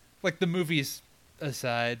like the movies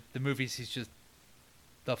aside, the movies he's just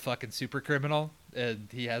the fucking super criminal and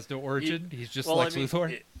he has no origin. He's just Lex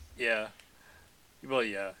Luthor. Yeah. Well,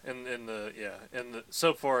 yeah, and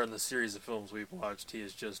so far in the series of films we've watched,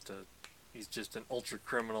 he's just an ultra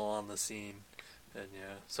criminal on the scene, and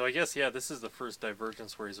so I guess this is the first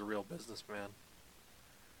divergence where he's a real businessman.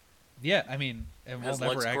 Yeah, I mean, and we'll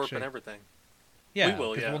never LexCorp actually and everything. Yeah, we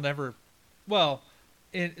will. Yeah, we'll never. Well,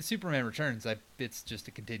 in Superman Returns, it's just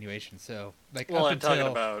a continuation. So like, I'm talking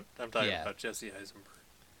about Jesse Eisenberg.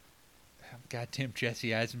 Goddamn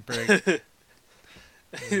Jesse Eisenberg.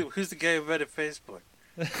 Who's the guy who invented Facebook?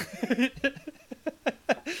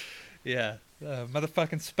 Yeah,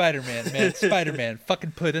 motherfucking Spider-Man, man. Spider-Man,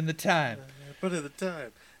 fucking put in the time. Put in the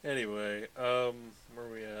time. Anyway, where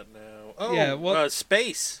are we at now? Oh, yeah,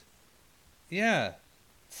 space. Yeah,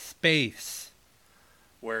 space.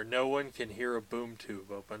 Where no one can hear a boom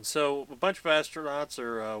tube open. So a bunch of astronauts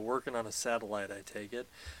are working on a satellite, I take it.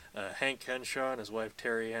 Hank Henshaw and his wife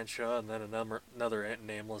Terry Henshaw, and then another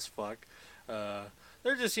nameless fuck.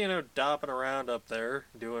 They're just, dopping around up there,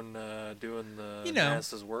 doing the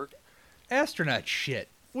NASA's work. Astronaut shit.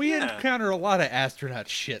 We encounter a lot of astronaut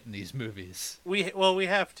shit in these movies. We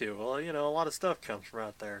have to. Well, a lot of stuff comes from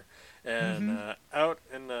out there. And out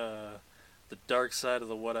in the dark side of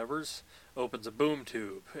the whatevers opens a boom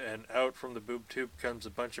tube. And out from the boom tube comes a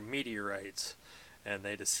bunch of meteorites. And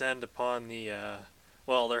they descend upon the...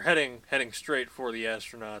 they're heading straight for the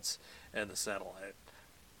astronauts and the satellite.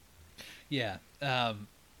 Yeah. And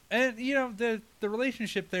the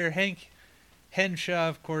relationship there, Hank Henshaw,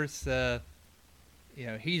 of course, this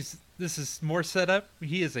is more set up.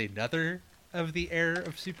 He is another of the heir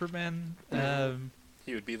of Superman.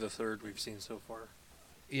 He would be the third we've seen so far.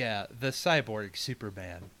 Yeah, the cyborg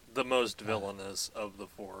Superman. The most villainous of the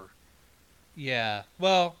four. Yeah.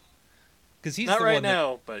 Well, because he's not the right one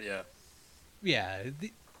now, but yeah. Yeah.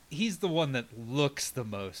 He's the one that looks the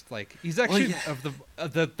most like he's actually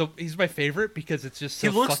he's my favorite because it's just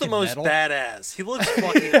so he looks fucking the most metal. Badass. He looks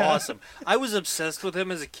fucking awesome. I was obsessed with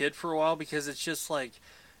him as a kid for a while because it's just like,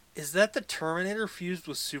 is that the Terminator fused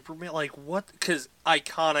with Superman? Like what? Because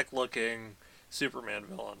iconic looking Superman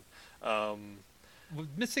villain.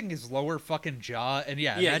 Missing his lower fucking jaw, and he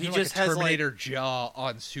just has a Terminator has jaw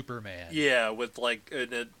on Superman. Yeah, with like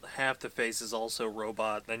half the face is also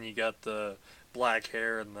robot. Then you got the black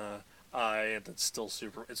hair and the eye, and it's still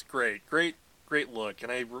super. It's great look. And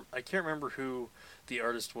I can't remember who the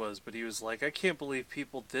artist was, but he was like, I can't believe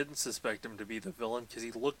people didn't suspect him to be the villain because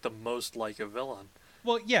he looked the most like a villain.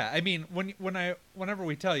 Well, yeah, I mean, whenever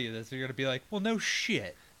we tell you this, you're gonna be like, well, no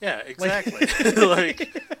shit. Yeah, exactly. Like,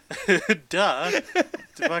 duh,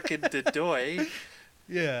 fucking doy.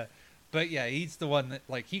 Yeah, but yeah, he's the one that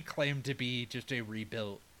like he claimed to be just a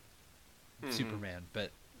rebuilt Superman, but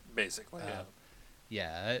basically,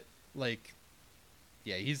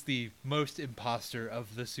 he's the most imposter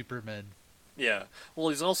of the Supermen. Yeah, well,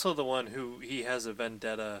 he's also the one who he has a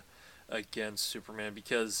vendetta against Superman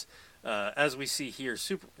because, as we see here,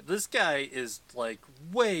 this guy is like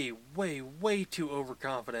way, way, way too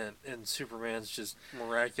overconfident in Superman's just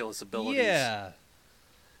miraculous abilities. Yeah,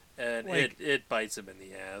 and it bites him in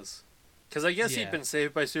the ass. Because I guess he'd Yeah. been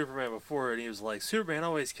saved by Superman before, and he was like, Superman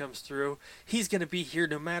always comes through. He's going to be here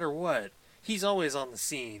no matter what. He's always on the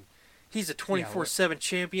scene. He's a Yeah. What? 24/7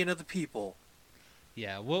 champion of the people.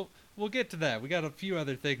 Yeah. We'll get to that. We got a few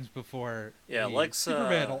other things before. Yeah,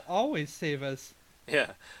 Superman will always save us.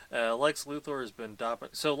 Yeah, Lex Luthor has been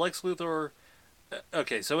So Lex Luthor.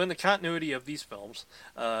 Okay, so in the continuity of these films,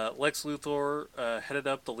 Lex Luthor headed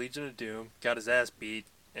up the Legion of Doom, got his ass beat,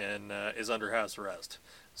 and is under house arrest.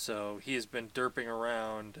 So he has been derping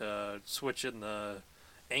around, switching the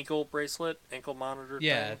ankle bracelet, ankle monitor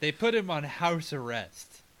Yeah, thing. they put him on house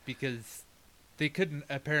arrest because they couldn't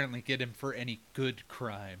apparently get him for any good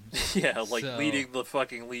crimes. Yeah, like So- leading the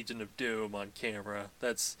fucking Legion of Doom on camera.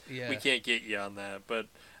 Yeah. We can't get you on that, but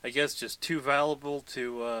I guess just too valuable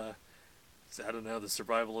to I don't know, the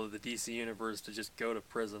survival of the DC universe to just go to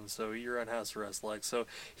prison. So you're on house arrest, Lex. So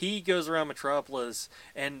he goes around Metropolis,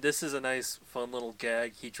 and this is a nice, fun little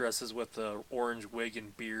gag. He dresses with the orange wig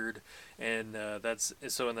and beard, and that's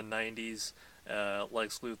so in the '90s.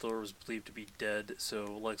 Lex Luthor was believed to be dead, so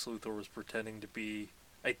Lex Luthor was pretending to be.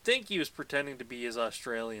 I think he was pretending to be his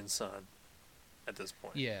Australian son at this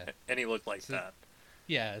point. Yeah. And he looked like So- that.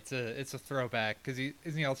 Yeah, it's a throwback because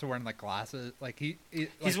isn't he also wearing like glasses? Like He's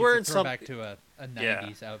it's wearing a throwback to a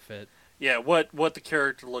 '90s outfit. Yeah, what the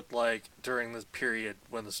character looked like during this period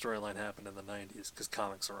when the storyline happened in the '90s, because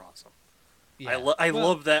comics are awesome. Yeah. I Well,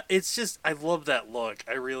 love that. It's just I love that look.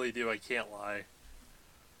 I really do. I can't lie.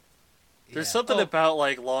 There's yeah. something Oh, about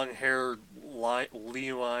like long hair,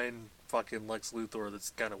 leonine fucking Lex Luthor that's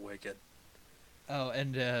kind of wicked. Oh,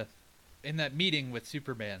 and in that meeting with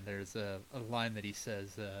Superman, there's a line that he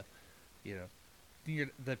says, the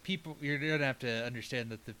people, you're gonna have to understand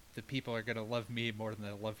that the people are gonna love me more than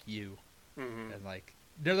they love you, Mm-hmm. and like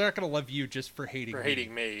they're not gonna love you just for hating For me.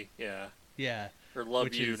 hating me, yeah, Yeah, or love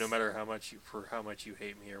Which you is- no matter how much you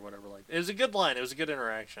hate me or whatever. Like it was a good line. It was a good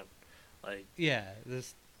interaction. Like yeah.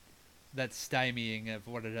 That stymieing of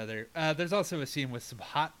one another. There's also a scene with some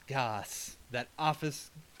hot goss, that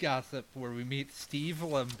office gossip where we meet Steve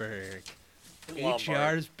Lumberg, Lombard.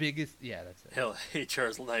 HR's biggest. Yeah, that's it. Hell,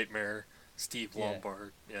 HR's nightmare. Steve Yeah.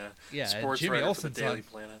 Lombard. Yeah. Yeah, and Sports Jimmy writer Olsen's for the Daily on-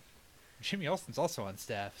 Planet. Jimmy Olsen's also on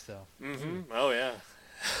staff, so. Mm-hmm. Oh yeah.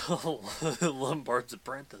 Lombard's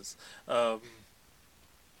apprentice.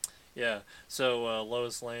 Yeah. So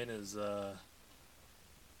Lois Lane is.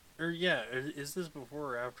 Is this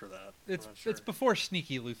before or after that? It's I'm not sure. it's before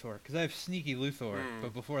Sneaky Luthor, because I have Sneaky Luthor,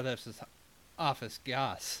 but before this is Office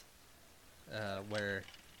Goss, where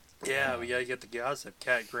Yeah, we gotta get the gossip.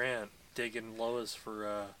 Cat Grant digging Lois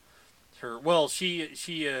for her. Well, she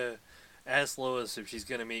asked Lois if she's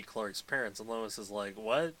gonna meet Clark's parents, and Lois is like,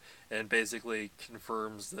 "What?" And basically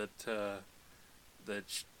confirms that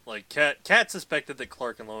Cat suspected that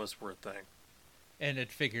Clark and Lois were a thing. and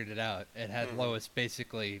it figured it out and had Mhm. Lois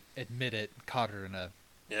basically admit it, caught her in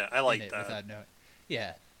Yeah, I like in it that. without knowing.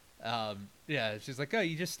 Yeah. Yeah, she's like, oh,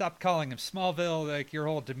 you just stopped calling him Smallville, like your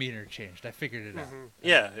whole demeanor changed. I figured it out. Mhm.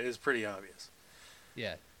 Yeah, it was pretty obvious.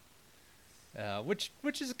 Yeah. Which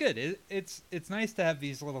is good. It's nice to have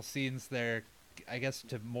these little scenes there, I guess,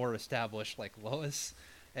 to more establish like Lois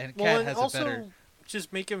and Kat and has also a better.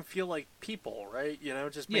 just make him feel like people, right? You know,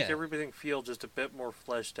 just make Yeah. everything feel just a bit more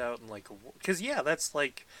fleshed out and like, because that's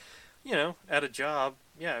like, at a job,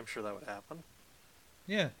 yeah, I'm sure that would happen.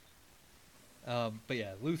 Yeah. But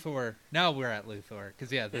yeah, Luthor. Now we're at Luthor because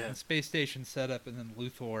the space station setup, and then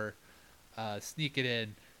Luthor sneaking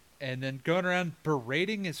in, and then going around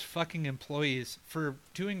berating his fucking employees for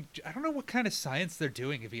doing. I don't know what kind of science they're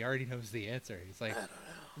doing if he already knows the answer. He's like, I don't know.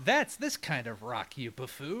 "That's this kind of rock, you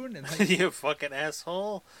buffoon!" And like, You fucking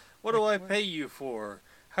asshole! What do I Like, pay you for?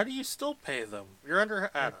 How do you still pay them? You're under.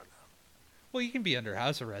 I don't know. well, you can be under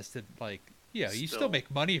house arrest, and like, you Still. still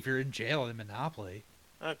make money if you're in jail in Monopoly.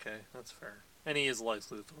 Okay, that's fair. And he is Lex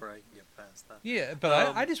Luthor. I can get past that. Yeah,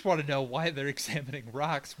 but I just want to know why they're examining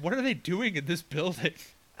rocks. What are they doing in this building?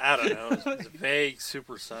 I don't know. It's vague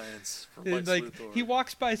super science from And, Lex like Luthor. he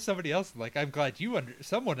walks by somebody else, and like, I'm glad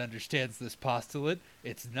someone understands this postulate.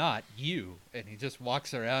 It's not you, and he just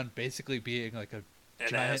walks around basically being like An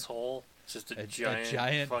giant- asshole. Just a a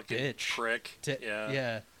giant fucking bitch. Prick.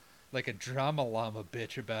 yeah, like a drama llama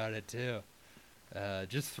bitch about it too.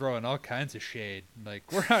 Just throwing all kinds of shade. Like,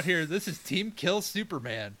 we're out here. This is Team Kill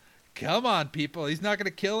Superman. Come on, people. He's not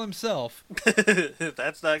gonna kill himself.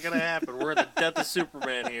 That's not gonna happen. We're in the death of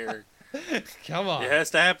Superman here. Come on. It has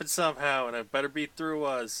to happen somehow, and it better be through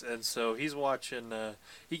us. And so he's watching.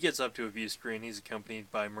 He gets up to a view screen. He's accompanied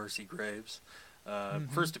by Mercy Graves.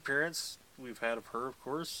 First appearance we've had of her, of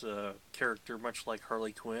course. Character much like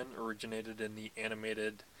Harley Quinn, originated in the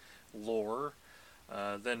animated lore.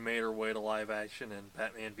 then made her way to live action in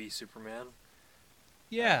Batman v Superman.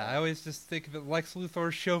 Yeah, I always just think of it Lex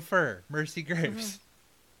Luthor's chauffeur, Mercy Graves.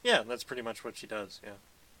 Yeah, that's pretty much what she does, yeah.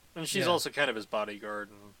 And she's Yeah. also kind of his bodyguard,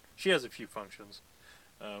 and she has a few functions.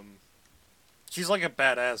 She's like a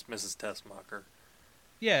badass Mrs. Tessmacher.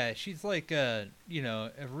 Yeah, she's like a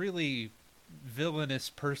really villainous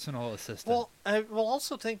personal assistant. Well, I will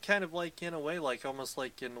also think kind of like, in a way, like almost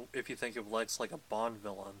like if you think of Lex like a Bond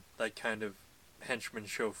villain, that kind of henchman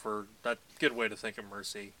chauffeur, that good way to think of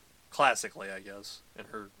Mercy. Classically, I guess, in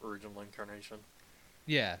her original incarnation.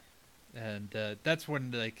 Yeah, and that's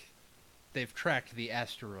when like they've tracked the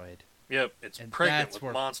asteroid. Yep, it's And pregnant that's with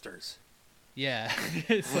where- monsters. Yeah,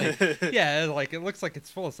 it's like like it looks like it's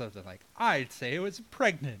full of something. Like I'd say it was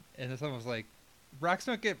pregnant, and someone's like, "Rocks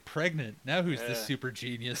don't get pregnant." Now who's the Yeah. super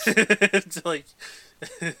genius? It's like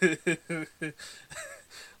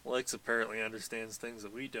Lex apparently understands things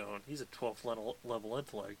that we don't. He's a 12th level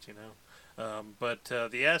intellect, you know. But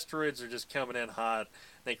the asteroids are just coming in hot.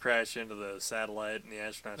 They crash into the satellite, and the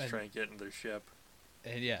astronauts try and get into their ship.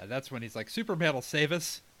 And yeah, that's when he's like, "Superman will save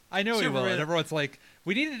us." I know he will. Superman- And everyone's like,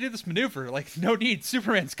 "We need to do this maneuver." Like, no need.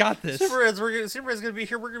 Superman's got this. Superman's gonna be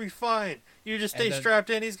here. We're gonna be fine. You just stay And then- strapped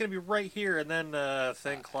in. He's gonna be right here. And then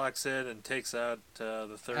Thing clocks in and takes out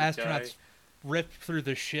the third guy. Astronauts rip through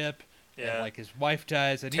the ship. Yeah. And like his wife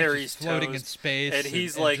dies, and Terry's he's just floating in toast. space. And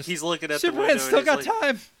he's just, he's looking at the window. Superman's still and got he's like,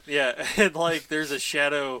 time. Yeah, and like there's a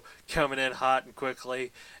shadow coming in hot and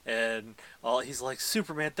quickly, and he's like,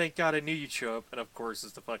 "Superman, thank God I knew you'd show up." And of course,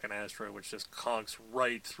 it's the fucking asteroid, which just conks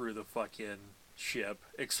right through the fucking ship,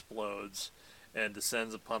 explodes, and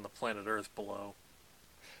descends upon the planet Earth below.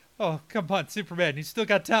 Oh, come on, Superman, you still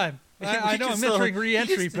got time. I know can I'm still- entering you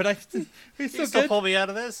re-entry, can but he's You still can still good. pull me out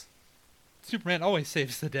of this? Superman always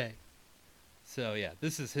saves the day. So yeah,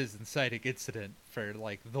 this is his inciting incident for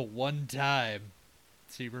like the one time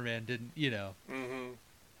Superman didn't, Mm-hmm.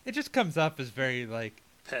 It just comes off as very like,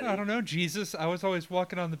 Petty. I don't know, Jesus, I was always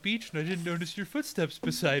walking on the beach and I didn't notice your footsteps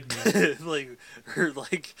beside me.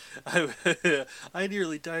 I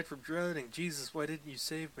nearly died from drowning. Jesus, why didn't you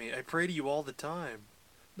save me? I pray to you all the time.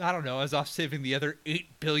 I don't know, I was off saving the other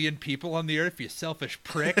 8 billion people on the earth, you selfish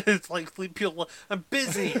prick. It's like, people, I'm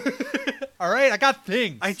busy. All right, I got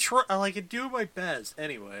things. I do my best.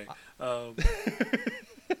 Anyway,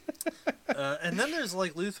 and then there's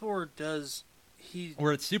like Luthor does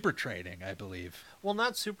We're at super training, I believe. well,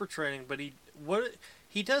 not super training, but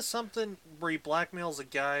he does something where he blackmails a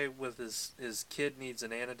guy with his kid needs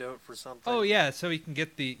an antidote for something. Oh yeah, so he can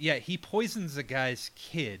get he poisons a guy's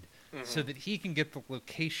kid so Mhm. that he can get the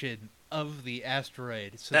location of the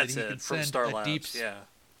asteroid so That's that he can it from send Star a Labs.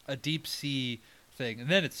 a deep sea thing, and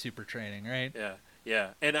then it's super training, right? Yeah,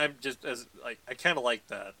 and I'm just I kind of like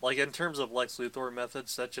that. Like in terms of Lex Luthor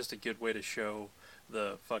methods, that's just a good way to show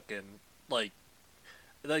the fucking like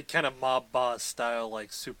kind of mob boss style,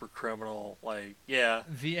 like super criminal, like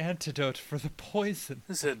The antidote for the poison.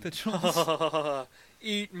 Listen, Vigilance.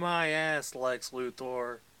 eat my ass, Lex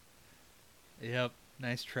Luthor. Yep,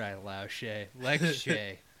 nice try, Lao Shay. Lex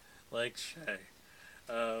Shay. Lex Shay.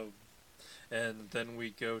 And then we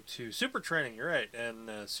go to super training. You're right, and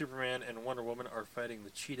Superman and Wonder Woman are fighting the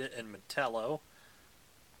Cheetah and Metallo.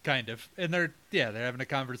 Kind of. And they're having a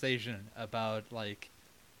conversation about like,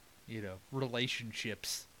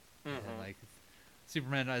 relationships. And, like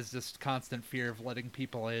Superman has this constant fear of letting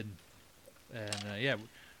people in. And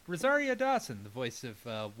Rosario Dawson, the voice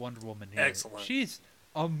of Wonder Woman here. Excellent. She's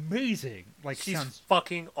amazing. Like She's sounds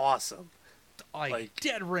fucking awesome. like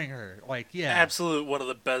dead ringer. Like yeah. Absolute one of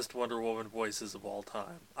the best Wonder Woman voices of all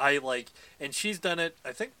time. And she's done it,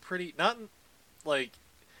 I think,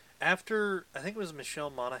 after, I think it was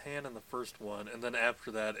Michelle Monaghan in the first one, and then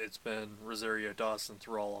after that, it's been Rosario Dawson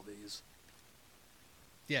through all of these.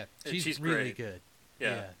 Yeah, And she's she's really great. good.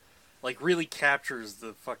 Yeah. Really captures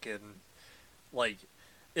the fucking,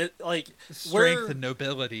 Strength and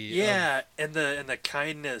nobility. Yeah, and the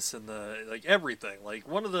kindness and the everything.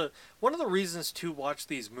 One of the reasons to watch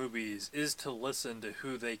these movies is to listen to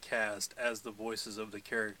who they cast as the voices of the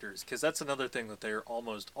characters, because that's another thing that they're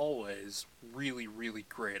almost always really, really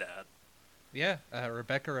great at.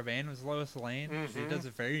 Rebecca Romijn was Lois Lane. She Mhm. does a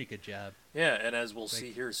very good job. Yeah, and as we'll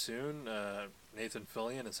see here soon, Nathan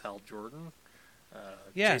Fillion as Hal Jordan.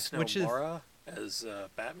 Yeah, Jason which is- O'Mara as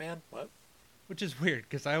Batman. What? Which is weird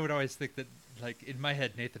because I would always think that, like in my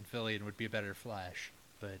head, Nathan Fillion would be a better Flash.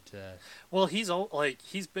 But Well, he's like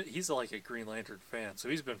a Green Lantern fan, so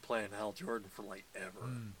he's been playing Hal Jordan for ever.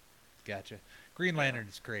 gotcha. Green Lantern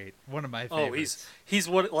is great. One of my Oh, favorites.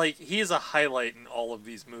 he is a highlight in all of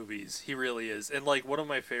these movies. He really is. And one of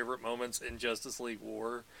my favorite moments in Justice League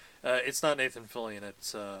War It's not Nathan Fillion.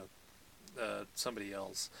 It's somebody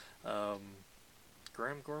else.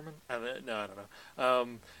 Graham Gorman? No, I don't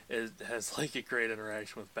know. It has like a great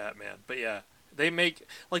interaction with Batman. But yeah, they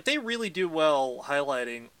really do well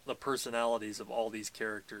highlighting the personalities of all these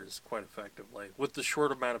characters quite effectively with the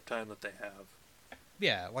short amount of time that they have.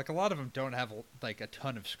 Yeah, like a lot of them don't have like a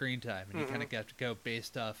ton of screen time, and you kind of get to go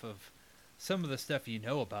based off of some of the stuff you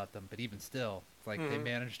know about them. But even still, like they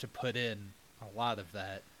managed to put in a lot of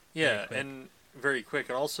that. Yeah, and very quick.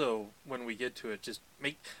 And also, when we get to it, just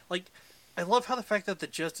I love how the fact that the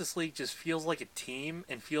Justice League just feels like a team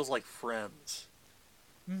and feels like friends.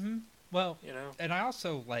 Mm-hmm. Well, and I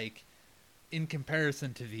also like, in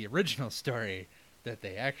comparison to the original story, that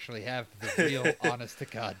they actually have the real,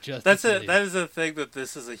 honest-to-God Justice League. That is a thing that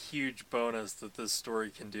this is a huge bonus that this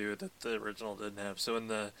story can do that the original didn't have. So in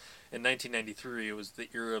 1993, it was the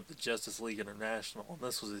era of the Justice League International, and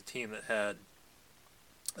this was a team that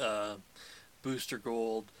had Booster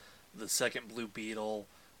Gold, the second Blue Beetle,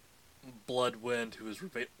 Bloodwind, who was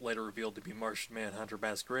later revealed to be Martian Manhunter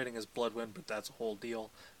masquerading as Bloodwind, but that's a whole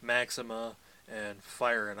deal, Maxima, and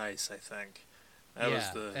Fire and Ice, I think. That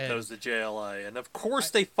was the JLI, and of course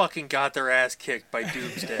they fucking got their ass kicked by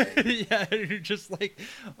Doomsday. Yeah, you're just like,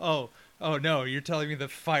 oh no, you're telling me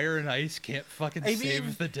that Fire and Ice can't fucking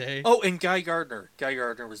save the day? Oh, and Guy Gardner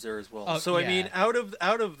was there as well. Oh, so yeah. I mean,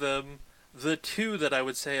 out of them, the two that I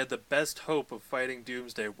would say had the best hope of fighting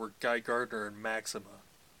Doomsday were Guy Gardner and Maxima.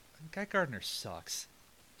 Guy Gardner sucks.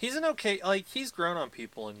 He's he's grown on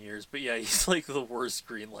people in years, but yeah, he's like the worst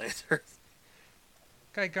Green Lantern.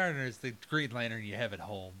 Guy Gardner is the Green Lantern you have at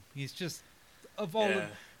home. He's just, of all of...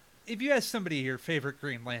 If you ask somebody your favorite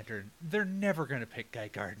Green Lantern, they're never going to pick Guy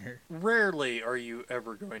Gardner. Rarely are you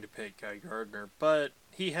ever going to pick Guy Gardner, but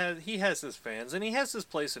he has his fans, and he has his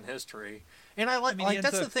place in history. And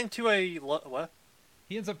that's the thing, too, what?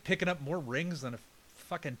 He ends up picking up more rings than a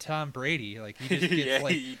fucking Tom Brady. Like, he just gets,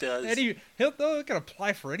 he does. And they'll can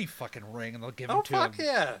apply for any fucking ring, and they'll give him to him. Oh, fuck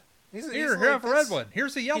yeah. Here, have a red one.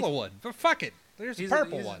 Here's a yellow one. But fuck it. There's a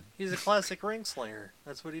purple one. He's a classic ring slinger.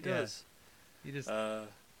 That's what he does. He just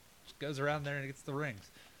goes around there and gets the rings.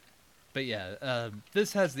 But yeah,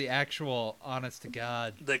 this has the actual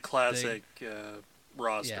honest-to-God... The classic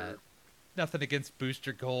roster. Yeah. Nothing against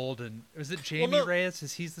Booster Gold. And was it Jamie Reyes?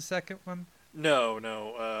 Is he the second one?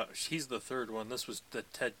 No. He's the third one. This was the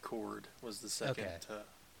Ted Cord was the second. Okay.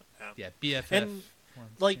 Yeah, BFF. And,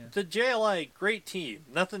 the JLI, great team.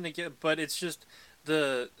 Nothing to get... But it's just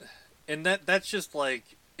And that's just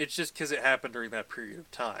it's just because it happened during that period of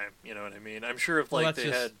time. You know what I mean? I'm sure if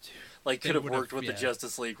they could have worked with the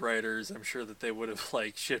Justice League writers, I'm sure that they would have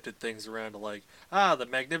shifted things around to the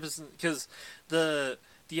Magnificent, because the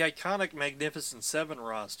iconic Magnificent Seven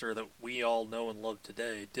roster that we all know and love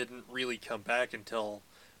today didn't really come back until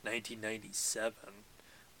 1997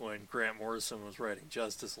 when Grant Morrison was writing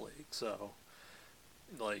Justice League. So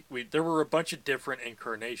there were a bunch of different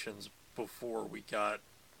incarnations before we got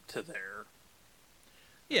to there.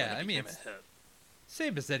 Yeah, I mean, it's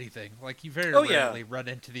same as anything. You very rarely run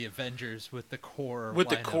into the Avengers with the core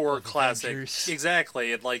classic. Avengers.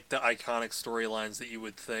 Exactly, and the iconic storylines that you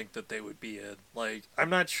would think that they would be in. I'm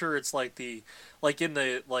not sure it's in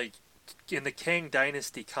the Kang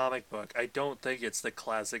Dynasty comic book, I don't think it's the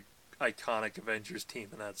classic iconic Avengers team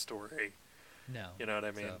in that story. No. You know what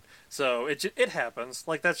I mean? So it happens.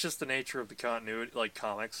 That's just the nature of the continuity,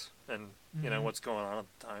 comics, and what's going on at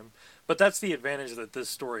the time. But that's the advantage that this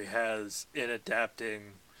story has in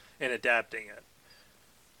adapting it.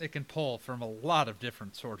 It can pull from a lot of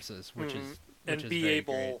different sources, which is be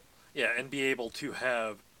able to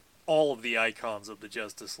have all of the icons of the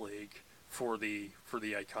Justice League for the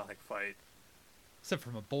iconic fight. Except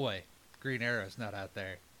for my boy, Green Arrow's not out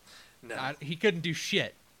there. No, he couldn't do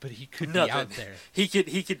shit. But he could be out there. He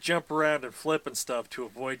could jump around and flip and stuff to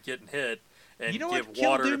avoid getting hit and give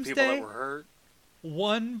water to people that were hurt.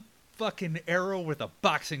 One fucking arrow with a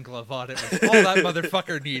boxing glove on it was all that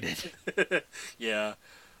motherfucker needed. Yeah.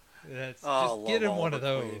 Just get him one of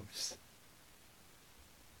those.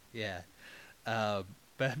 Yeah.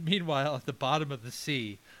 But meanwhile, at the bottom of the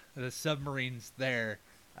sea, the submarine's there,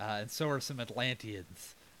 and so are some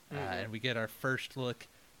Atlanteans. And we get our first look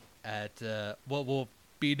at what will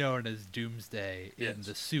be known as Doomsday in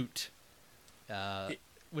the suit,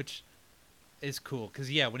 which is cool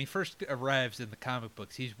because when he first arrives in the comic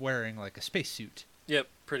books, he's wearing a spacesuit. Yep,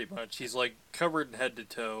 pretty much. He's like covered in head to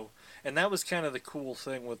toe, and that was kind of the cool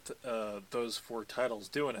thing with those 4 titles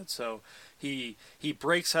doing it. So he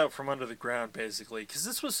breaks out from under the ground basically, because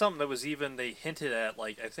this was something that was even they hinted at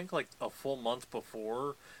like I think like a full month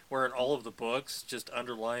before, where in all of the books, just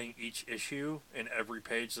underlying each issue in every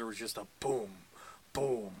page, there was just a boom,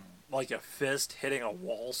 boom, like a fist hitting a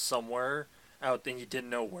wall somewhere out, and you didn't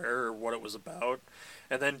know where or what it was about.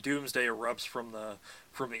 And then Doomsday erupts from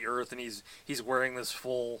the earth, and he's wearing this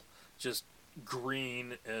full just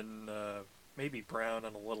green and maybe brown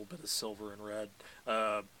and a little bit of silver and red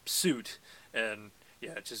suit, and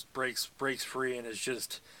yeah, it just breaks free and is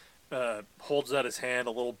just holds out his hand.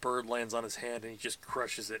 A little bird lands on his hand, and he just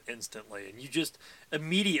crushes it instantly. And you just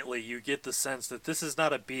immediately you get the sense that this is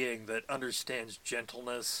not a being that understands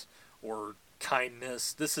gentleness or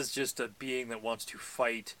kindness. This is just a being that wants to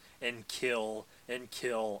fight and kill and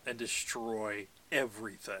destroy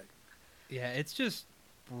everything. Yeah, it's just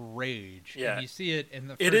rage. Yeah. And you see it in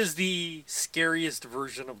the It is the scariest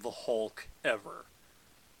version of the Hulk ever.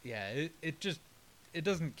 Yeah, it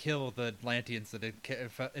doesn't kill the Atlanteans, that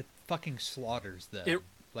it fucking slaughters them. It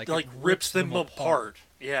it rips them apart.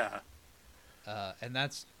 Yeah. And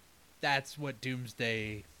that's what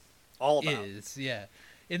Doomsday all about is. Yeah.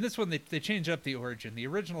 In this one, they change up the origin. The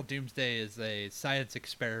original Doomsday is a science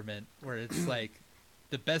experiment where it's like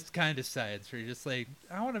the best kind of science, where you're just like,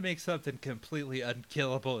 I want to make something completely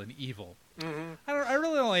unkillable and evil. Mm-hmm. I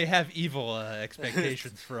really only have evil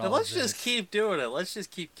expectations for all of this. Let's just keep doing it. Let's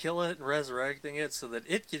just keep killing it and resurrecting it so that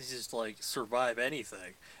it can just like survive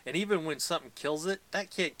anything. And even when something kills it, that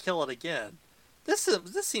can't kill it again. This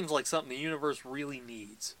seems like something the universe really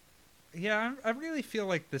needs. Yeah, I really feel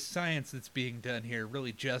like the science that's being done here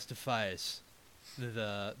really justifies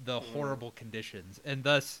the horrible conditions, and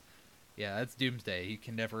thus, yeah, that's Doomsday. He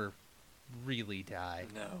can never really die.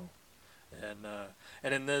 No,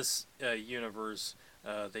 and in this universe,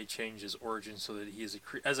 they change his origin so that he is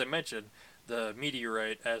as I mentioned, the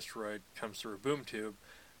meteorite asteroid comes through a boom tube.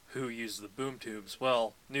 Who uses the boom tubes?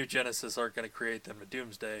 Well, New Genesis aren't going to create them to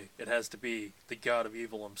Doomsday. It has to be the God of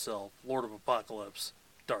Evil himself, Lord of Apocalypse.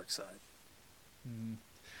 Darkseid.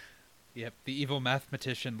 Yep, the evil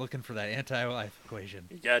mathematician looking for that anti-life equation.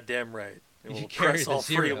 You're goddamn right. It will carry press the all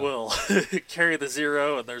zero. free will. Carry the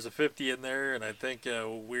 0, and there's a 50 in there, and I think a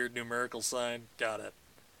weird numerical sign. Got it.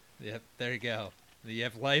 Yep, there you go. You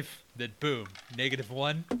have life, then boom,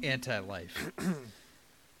 -1, anti-life.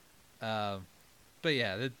 But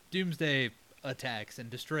yeah, the Doomsday attacks and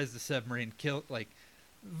destroys the submarine,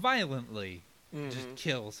 violently, just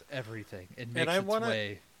kills everything and makes its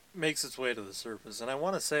way. Makes its way to the surface. And I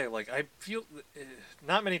want to say, like, I feel,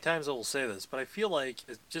 not many times I will say this, but I feel like,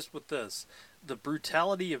 just with this, the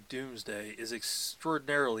brutality of Doomsday is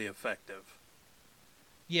extraordinarily effective.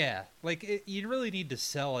 Yeah, you really need to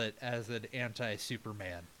sell it as an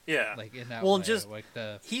anti-Superman. Yeah. Like, in that well, way. Just,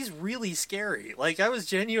 he's really scary. Like, I was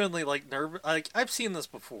genuinely, like, nervous. Like, I've seen this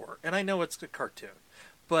before, and I know it's a cartoon.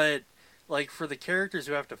 But, like, for the characters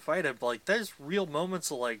who have to fight him, like, there's real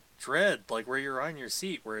moments of, like, dread, like, where you're on your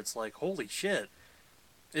seat, where it's like, holy shit.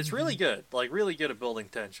 It's really good. Like, really good at building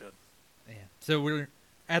tension. Yeah. So we're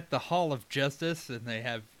at the Hall of Justice, and they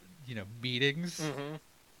have, meetings. Mm-hmm.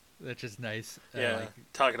 Which is nice. Yeah,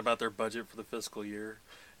 talking about their budget for the fiscal year.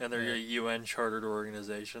 And they're a UN chartered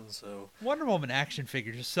organization, so... Wonder Woman action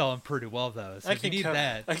figures are selling pretty well, though, so if you need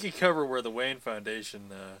that... I can cover where the Wayne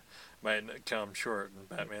Foundation might come short, and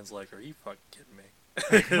Batman's like, are you fucking kidding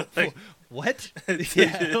me? Like, what?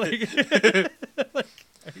 Yeah,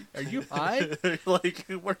 are you high? Like,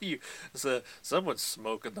 what are you... So, someone's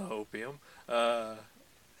smoking the opium.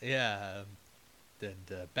 Yeah,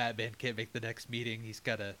 and Batman can't make the next meeting. He's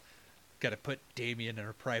got to put Damian in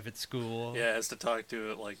a private school. Yeah, has to talk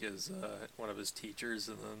to like his one of his teachers,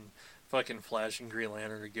 and then fucking Flash and Green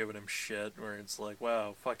Lantern are giving him shit. Where it's like,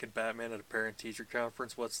 wow, fucking Batman at a parent-teacher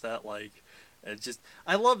conference. What's that like? And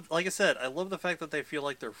I love the fact that they feel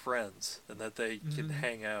like they're friends and that they can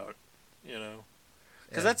hang out.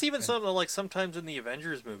 Because that's even something like sometimes in the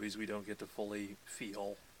Avengers movies we don't get to fully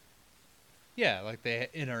feel. Yeah, like they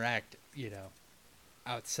interact,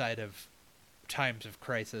 outside of times of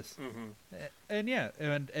crisis. Mm-hmm.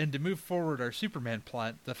 And to move forward our Superman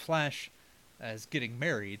plot, the Flash is getting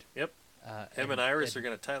married. Yep. Him and Iris are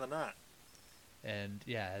going to tie the knot. And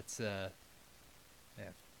it's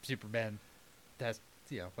Superman has,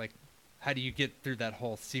 how do you get through that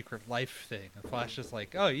whole secret life thing? And Flash is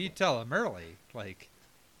like, oh, you tell him early,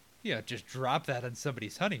 just drop that on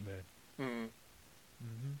somebody's honeymoon. Mm-hmm.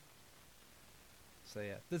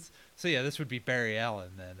 This would be Barry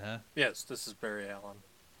Allen then, huh? Yes, this is Barry Allen.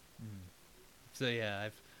 So yeah,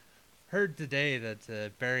 I've heard today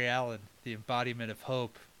that Barry Allen, the embodiment of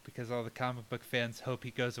hope, because all the comic book fans hope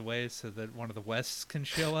he goes away so that one of the Wests can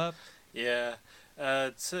show up. Yeah.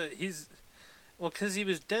 He's well, because he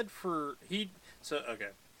was dead for okay.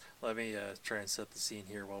 Let me try and set the scene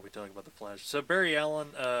here while we talk about the Flash. So Barry Allen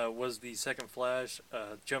was the second Flash.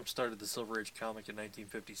 Jump started the Silver Age comic in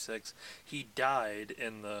 1956. He died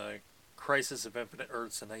in the Crisis of Infinite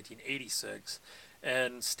Earths in 1986,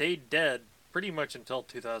 and stayed dead pretty much until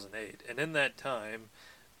 2008. And in that time,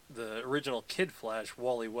 the original Kid Flash,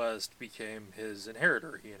 Wally West, became his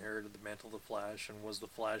inheritor. He inherited the mantle of the Flash and was the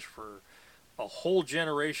Flash for a whole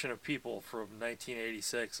generation of people from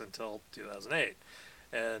 1986 until 2008.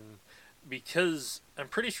 And I'm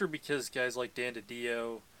pretty sure because guys like Dan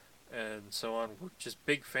DiDio and so on were just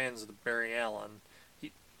big fans of the Barry Allen,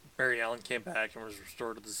 Barry Allen came back and was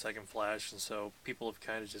restored to the second Flash, and so people have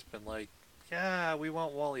kind of just been like, yeah, we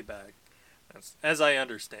want Wally back. That's, as I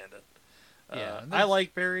understand it. Yeah, I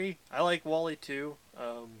like Barry. I like Wally too.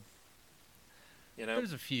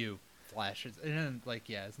 There's a few Flashes, and then,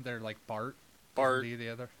 isn't there Bart? Bart, the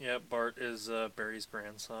other. Yeah, Bart is Barry's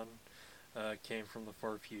grandson. Came from the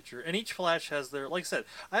far future, and each Flash has their. Like I said,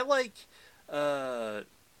 I like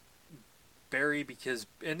Barry because,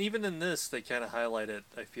 and even in this, they kind of highlight it.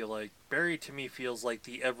 I feel like Barry to me feels like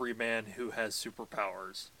the everyman who has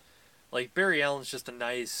superpowers. Like, Barry Allen's just a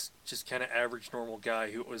nice, just kind of average, normal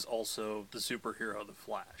guy who was also the superhero, the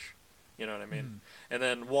Flash. You know what I mean? And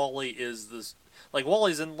then Wally is this...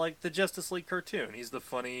 Wally's in, the Justice League cartoon. He's the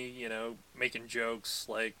funny, making jokes,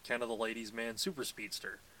 kind of the ladies' man super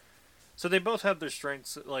speedster. So they both have their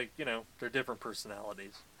strengths, their different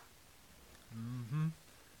personalities. Mm-hmm.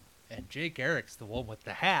 And Jay Garrick's the one with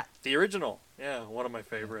the hat. The original. Yeah, one of my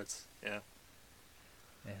favorites. Yeah.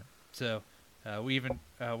 Yeah. So...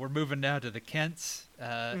 we're moving now to the Kents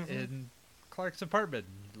in Clark's apartment.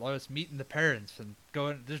 Lois meeting the parents and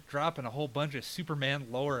just dropping a whole bunch of Superman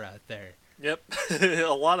lore out there. Yep, a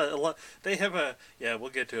lot. They have we'll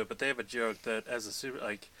get to it, but they have a joke that that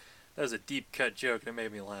was a deep cut joke and it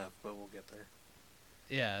made me laugh, but we'll get there.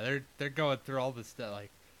 Yeah, they're going through all this stuff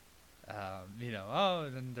and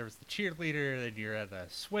then there was the cheerleader, then you're at a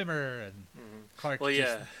swimmer, and Clark. Well,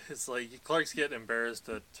 yeah, it's Clark's getting embarrassed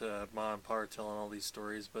that Ma and Pa are telling all these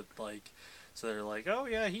stories, but so they're like, oh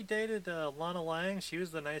yeah, he dated Lana Lang. She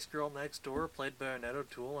was the nice girl next door, played by Annette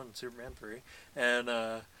O'Toole in Superman 3,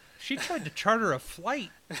 and she tried to charter a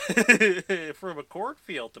flight from a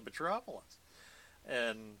cornfield to Metropolis,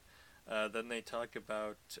 and. Then they talk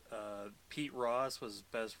about Pete Ross was his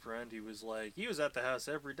best friend. He was at the house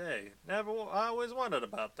every day. I always wondered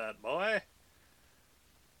about that boy.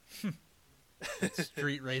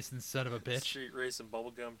 Street racing son of a bitch. Street racing,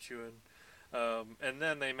 bubblegum chewing. And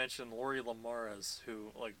then they mentioned Lori Lamaras,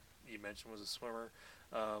 who, you mentioned, was a swimmer.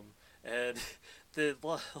 And the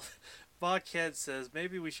Bobcat says,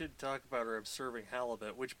 maybe we should talk about her observing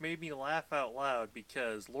halibut, which made me laugh out loud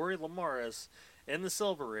because Lori Lamaras... in the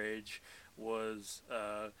Silver Age was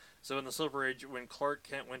so in the Silver Age when Clark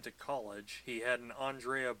Kent went to college, he had an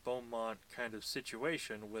Andrea Beaumont kind of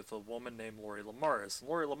situation with a woman named Lori Lamaris.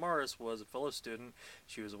 Lori Lamaris was a fellow student.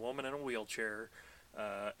 She was a woman in a wheelchair,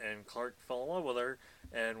 and Clark fell in love with her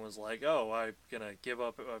and was like, "Oh, I'm gonna give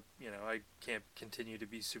up. I can't continue to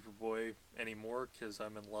be Superboy anymore because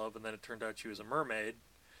I'm in love." And then it turned out she was a mermaid,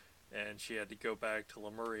 and she had to go back to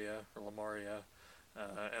Lemuria.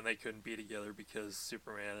 And they couldn't be together because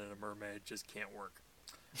Superman and a mermaid just can't work.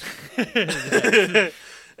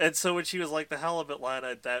 And so when she was like the halibut line,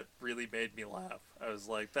 that really made me laugh. I was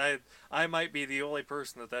like, I might be the only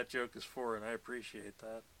person that joke is for, and I appreciate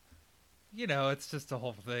that. It's just a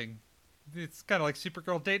whole thing. It's kind of like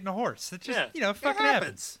Supergirl dating a horse. It just, fucking it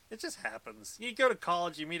happens. It just happens. You go to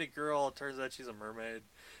college, you meet a girl, it turns out she's a mermaid.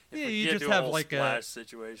 You just have a Splash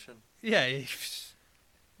situation. Yeah,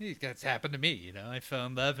 it's happened to me, I fell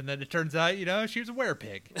in love, and then it turns out, she was a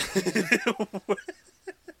werepig.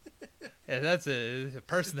 Yeah, that's a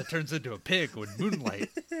person that turns into a pig with moonlight.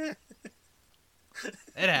 It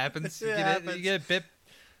happens. You get bit.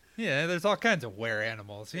 Yeah, there's all kinds of were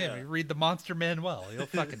animals. Yeah, you read the Monster Manual. You'll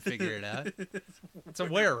fucking figure it out. It's a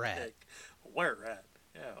were rat. A were rat.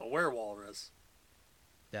 Yeah, a were walrus.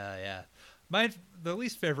 Yeah. The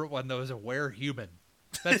least favorite one, though, is a were human.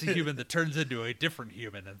 That's a human that turns into a different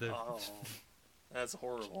human. Oh, that's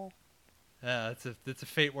horrible. It's a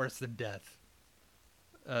fate worse than death.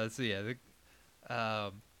 But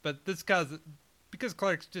this cause, because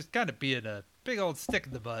Clark's just kind of being a big old stick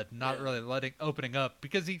in the mud, and not really opening up,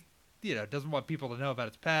 because he, doesn't want people to know about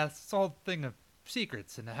his past. It's all a thing of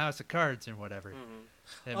secrets and a house of cards and whatever.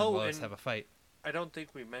 Mm-hmm. Him and Lois have a fight. I don't think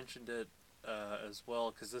we mentioned it as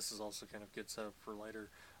well, because this is also kind of good setup for later.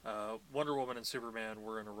 Wonder Woman and Superman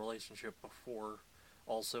were in a relationship before,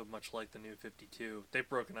 also much like the New 52. They've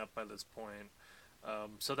broken up by this point.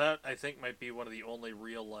 So that, I think, might be one of the only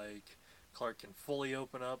real, like, Clark can fully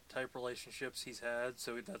open up type relationships he's had,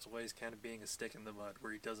 so that's why he's kind of being a stick in the mud,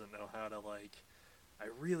 where he doesn't know how to, like, I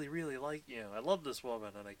really, really like, I love this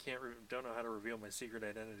woman, and I don't know how to reveal my secret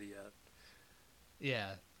identity yet.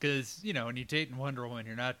 Yeah, because, when you date in Wonder Woman,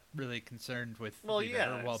 you're not really concerned with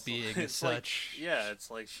her well-being as such. It's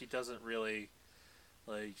like she doesn't really,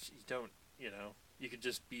 like, you don't, you could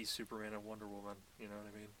just be Superman and Wonder Woman, you know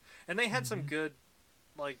what I mean? And they had some good,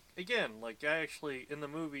 like, again, like, I actually, in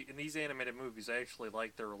these animated movies, I actually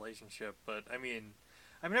like their relationship, but, I mean,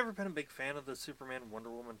 I've never been a big fan of the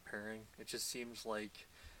Superman-Wonder Woman pairing. It just seems like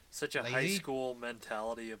such a high school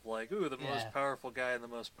mentality of, like, ooh, the most powerful guy and the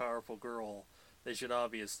most powerful girl. They should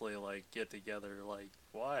obviously, like, get together. Like,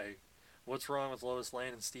 why? What's wrong with Lois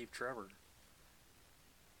Lane and Steve Trevor?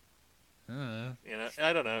 I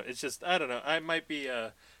don't know. It's just, I don't know. I might be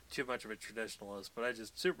too much of a traditionalist, but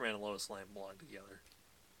Superman and Lois Lane belong together.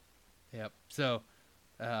 Yep. So,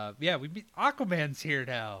 Aquaman's here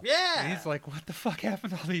now. Yeah! And he's like, what the fuck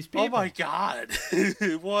happened to all these people? Oh my god!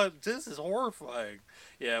 What? This is horrifying.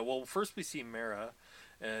 Yeah, well, first we see Mara,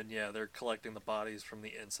 and they're collecting the bodies from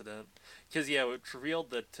the incident. Because, it's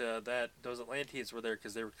revealed that those Atlanteans were there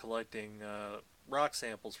because they were collecting rock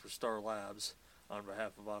samples for Star Labs on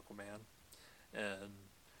behalf of Aquaman. And,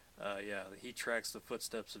 he tracks the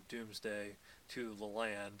footsteps of Doomsday to the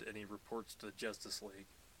land, and he reports to the Justice League.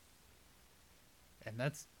 And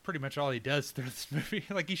that's pretty much all he does through this movie.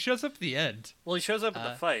 Like, he shows up at the end. Well, he shows up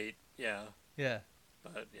at the fight, yeah. Yeah.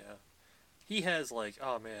 But, he has, like,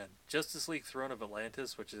 oh man, Justice League Throne of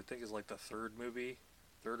Atlantis, which I think is like the third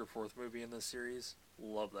or fourth movie in this series.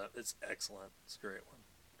 Love that. It's excellent. It's a great one.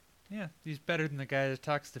 Yeah, he's better than the guy that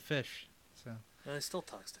talks to fish. So. He still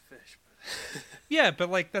talks to fish. But yeah,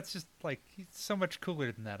 but, like, that's just, like, he's so much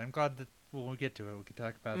cooler than that. I'm glad that when we get to it, we can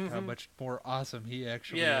talk about how much more awesome he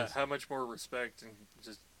actually is. Yeah, how much more respect and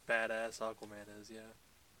just badass Aquaman is,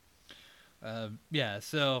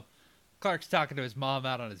 so Clark's talking to his mom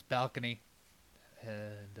out on his balcony.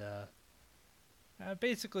 And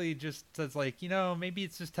basically just says, like, maybe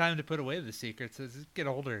it's just time to put away the secrets. As you get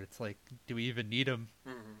older, it's like, do we even need them?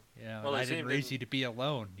 Mm-hmm. I didn't raise you to be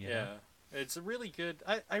alone. You know? It's a really good...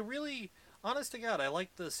 I really... Honest to God, I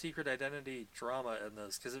like the secret identity drama in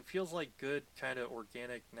this, because it feels like good, kind of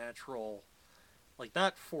organic, natural... Like,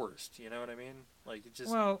 not forced, you know what I mean? Like, it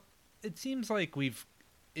just... Well, it seems like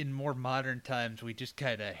in more modern times, we just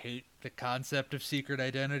kind of hate the concept of secret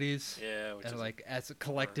identities. Yeah, and like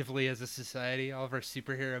collectively as a society, all of our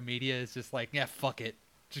superhero media is just like, yeah, fuck it,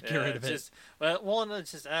 just get rid of it. It's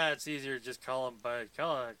just it's easier to just call them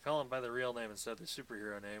by the real name instead of the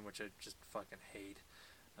superhero name, which I just fucking hate.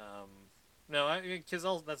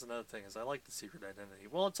 Because that's another thing is I like the secret identity.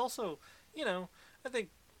 Well, it's also, I think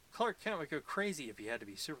Clark Kent would go crazy if he had to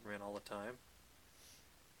be Superman all the time.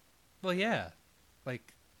 Well, yeah,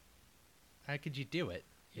 like. How could you do it?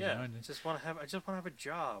 I just want to have a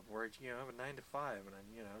job where I have a 9 to 5,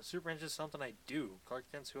 and Superman's just something I do. Clark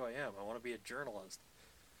Kent's who I am. I want to be a journalist.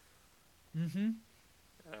 Mm-hmm.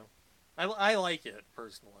 I like it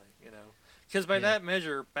personally. Because by that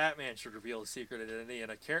measure, Batman should reveal his secret identity,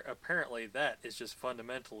 and apparently that is just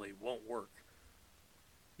fundamentally won't work.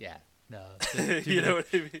 Yeah, no. You know what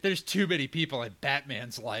I mean? There's too many people in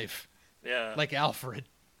Batman's life. Yeah, like Alfred.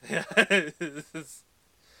 Yeah.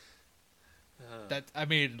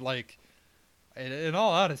 In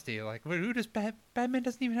all honesty, like, who does Batman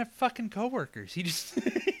doesn't even have fucking coworkers. He just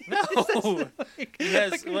no. He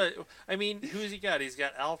has who's he got? He's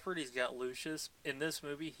got Alfred. He's got Lucius. In this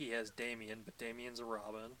movie, he has Damian, but Damian's a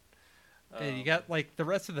Robin. And you got like the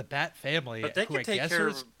rest of the Bat family, but they can take care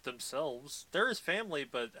of themselves. They're his family,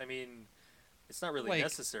 but it's not really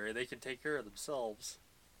necessary. They can take care of themselves.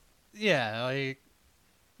 Yeah, like.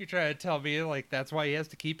 You're trying to tell me, like, that's why he has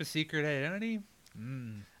to keep a secret identity?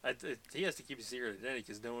 He has to keep a secret identity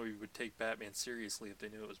because no one would take Batman seriously if they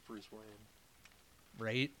knew it was Bruce Wayne.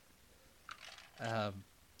 Right.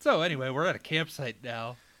 So, anyway, we're at a campsite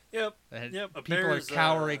now. Yep. And people are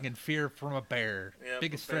cowering in fear from a bear. Yep,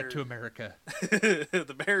 Biggest threat to America.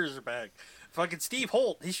 The bears are back. Fucking Steve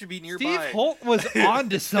Holt. He should be nearby. Steve Holt was on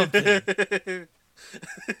to something.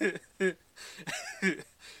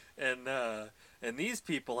 And these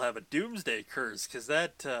people have a doomsday curse, because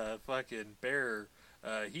that fucking bear,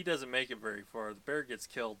 he doesn't make it very far. The bear gets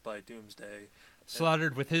killed by Doomsday.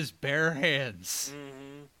 Slaughtered with his bare hands.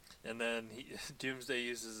 Mm-hmm. And then Doomsday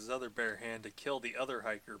uses his other bare hand to kill the other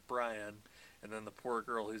hiker, Brian. and then the poor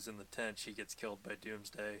girl who's in the tent, she gets killed by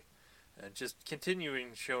Doomsday. And just continuing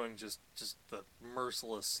showing just the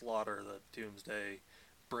merciless slaughter that Doomsday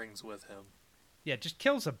brings with him. Yeah, just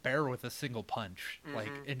kills a bear with a single punch.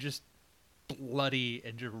 Mm-hmm. And just bloody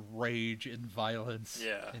and just rage and violence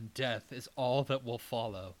and death is all that will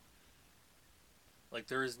follow.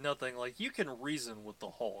 There is nothing, you can reason with the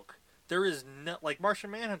Hulk. There is like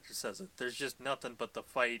Martian Manhunter says it, there's just nothing but the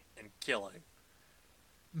fight and killing.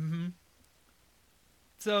 Mm-hmm.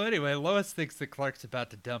 So anyway, Lois thinks that Clark's about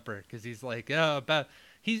to dump her because he's like,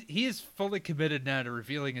 he is fully committed now to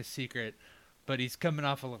revealing his secret, but he's coming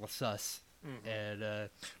off a little sus. Mm-hmm. And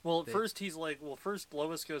first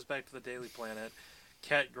Lois goes back to the Daily Planet.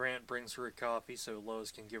 Cat Grant brings her a coffee so Lois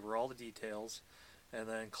can give her all the details, and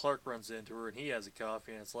then Clark runs into her and he has a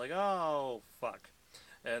coffee and it's like, oh fuck.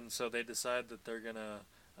 And so they decide that they're gonna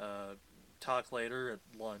talk later at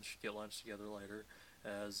lunch, get lunch together later,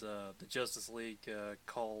 as the Justice League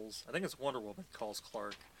calls, I think it's Wonder Woman, calls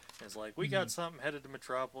Clark and is like, we got something headed to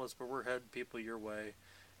Metropolis, but we're heading people your way.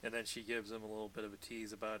 And then she gives him a little bit of a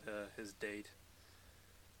tease about his date.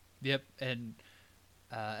 Yep, and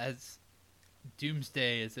as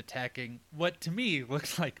Doomsday is attacking what to me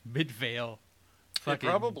looks like Midvale. It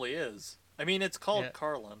probably is. I mean, it's called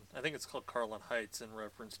Carlin. I think it's called Carlin Heights in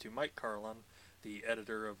reference to Mike Carlin, the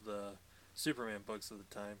editor of the Superman books of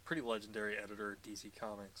the time. Pretty legendary editor at DC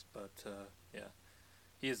Comics, but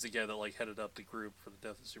he is the guy that headed up the group for the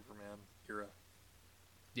Death of Superman era.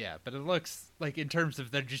 Yeah, but it looks like in terms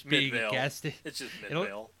of there just being Midvale. a gas station. It's just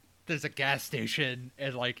Midvale. There's a gas station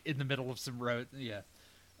and in the middle of some road. Yeah.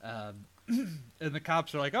 And the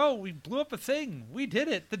cops are like, "Oh, we blew up a thing. We did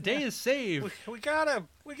it. The day is saved. We got him.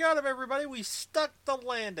 We got him, everybody. We stuck the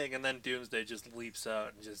landing." And then Doomsday just leaps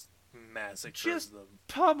out and just massacres them.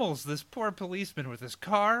 Pummels this poor policeman with his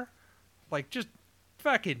car. Just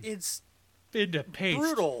fucking it's into paste.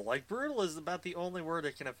 Brutal. Brutal is about the only word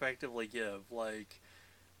I can effectively give.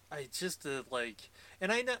 I just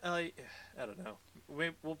and I know I don't know.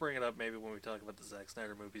 We'll bring it up maybe when we talk about the Zack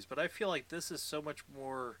Snyder movies, but I feel like this is so much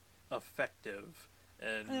more effective.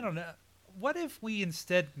 And I don't know. What if we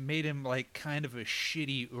instead made him kind of a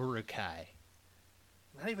shitty Urukai?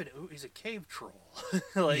 Not even. He's a cave troll. He's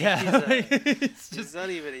not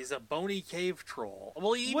even. He's a bony cave troll.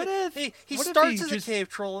 Well, he starts as a cave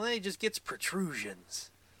troll and then he just gets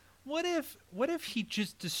protrusions. What if he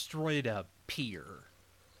just destroyed a pier?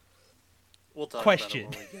 We'll talk Question.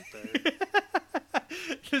 about it when we get there.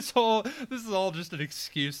 This is all just an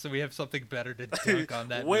excuse so we have something better to dunk on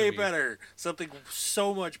that Way movie. better. Something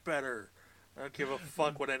so much better. I don't give a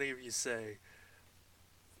fuck what any of you say.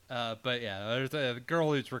 But yeah, there's a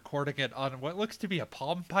girl who's recording it on what looks to be a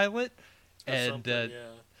Palm Pilot, and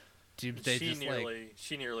Doomsday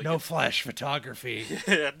she nearly no flash photography.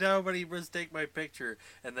 Yeah, nobody mistake my picture.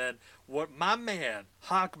 And then my man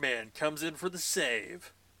Hawkman comes in for the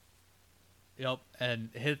save. Yep, and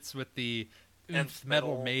hits with the Nth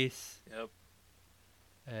metal mace. Yep.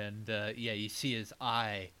 And you see his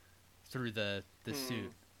eye through the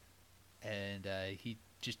suit, and he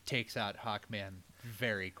just takes out Hawkman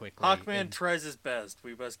very quickly. Hawkman tries his best.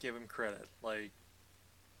 We must give him credit.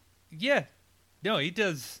 Yeah, no, he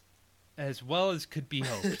does as well as could be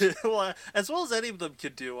hoped. Well, as well as any of them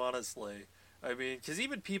could do, honestly. I mean, because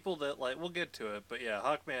even people that we'll get to it, but yeah,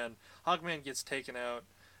 Hawkman gets taken out,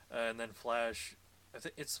 and then Flash. I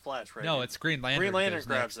think it's Flash, right? No, it's Green Lantern. Green Lantern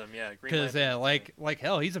grabs him, yeah. Because like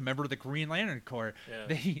hell, he's a member of the Green Lantern Corps.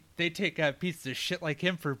 Yeah. They take out pieces of shit like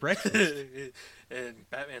him for breakfast. And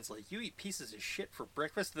Batman's like, "You eat pieces of shit for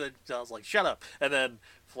breakfast?" And then John's like, "Shut up!" And then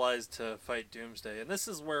flies to fight Doomsday. And this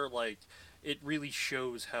is where it really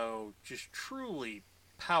shows how just truly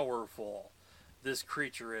powerful this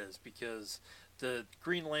creature is, because the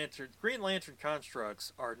Green Lantern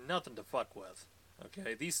constructs are nothing to fuck with.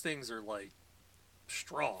 Okay, these things are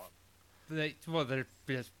strong. They're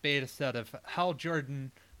just based out of Hal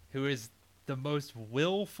Jordan, who is the most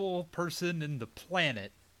willful person in the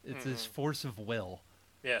planet. It's his force of will.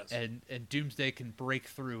 Yes. And Doomsday can break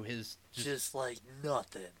through his just like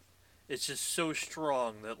nothing. It's just so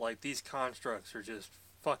strong that these constructs are just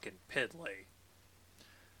fucking piddly.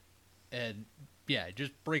 And yeah, it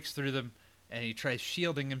just breaks through them, and he tries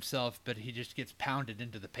shielding himself, but he just gets pounded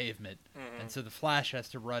into the pavement. Mm-hmm. And so the Flash has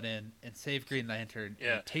to run in and save Green Lantern.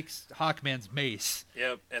 Yeah. And takes Hawkman's mace.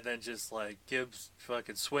 Yep, and then just gives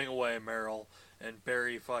fucking swing away Meryl, and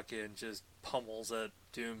Barry fucking just pummels at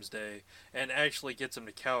Doomsday, and actually gets him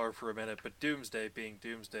to cower for a minute, but Doomsday, being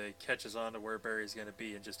Doomsday, catches on to where Barry's going to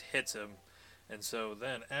be and just hits him. And so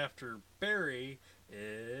then after Barry,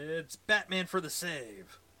 it's Batman for the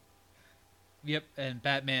save. Yep, and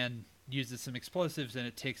Batman uses some explosives and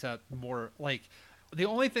it takes out more, like, the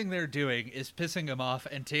only thing they're doing is pissing him off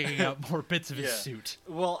and taking out more bits of his suit.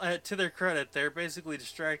 Well, to their credit, they're basically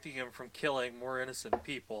distracting him from killing more innocent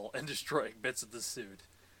people and destroying bits of the suit.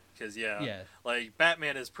 Because, like,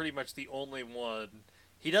 Batman is pretty much the only one.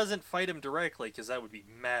 He doesn't fight him directly because that would be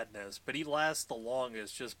madness, but he lasts the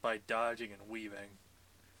longest just by dodging and weaving.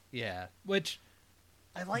 Yeah, which...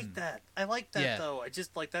 I like that. I like that, though. I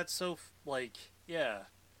just, like, that's so, like, yeah.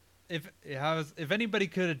 If anybody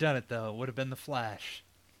could have done it, though, it would have been the Flash.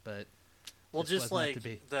 But well, just like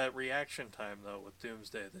the reaction time though with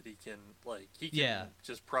Doomsday, that he can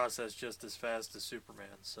just process just as fast as Superman.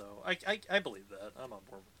 So I believe that. I'm on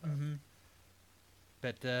board with that. Mm-hmm.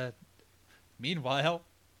 But meanwhile,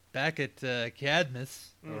 back at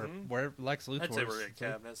Cadmus, or where Lex Luthor. I'd say we're at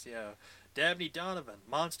Cadmus. Yeah, Dabney Donovan,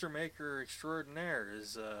 Monster Maker Extraordinaire,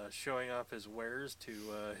 is showing off his wares to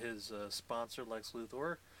his sponsor Lex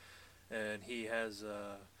Luthor. And he has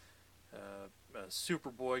a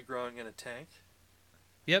Superboy growing in a tank.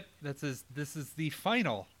 Yep, this is the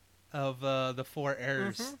final of the 4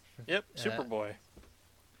 heirs. Mm-hmm. Yep, Superboy.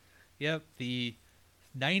 Yep, the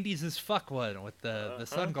 90s as fuck one with the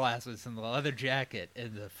sunglasses and the leather jacket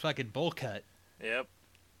and the fucking bowl cut. Yep,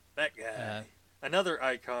 that guy. Another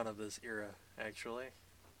icon of this era, actually.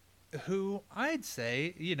 Who I'd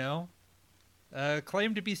say,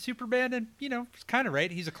 claimed to be Superman, and it's kind of right.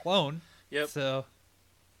 He's a clone. Yep. So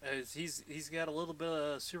he's got a little bit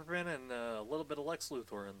of Superman and a little bit of Lex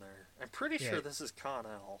Luthor in there. I'm pretty sure this is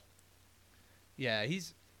Con-El. Yeah,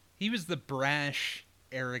 he was the brash,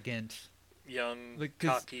 arrogant, young,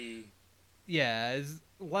 cocky. Yeah, is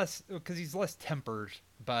less because he's less tempered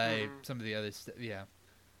by some of the other stuff. Yeah,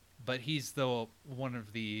 but he's the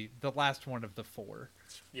last one of the 4.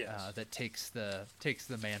 Yes. That takes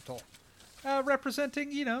the mantle. Representing,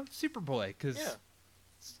 Superboy, because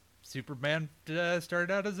Superman started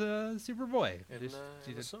out as a Superboy.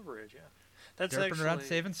 In the Silver Age, yeah. That's derping around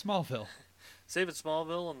saving Smallville. Saving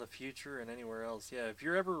Smallville in the future and anywhere else. Yeah, if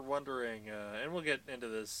you're ever wondering, and we'll get into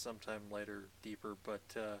this sometime later deeper, but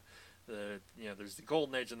there's the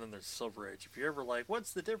Golden Age and then there's the Silver Age. If you're ever like,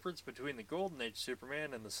 what's the difference between the Golden Age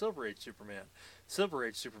Superman and the Silver Age Superman? Silver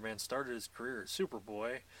Age Superman started his career as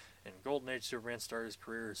Superboy, and Golden Age Superman started his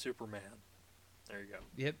career as Superman. There you go.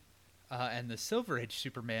 Yep. And the Silver Age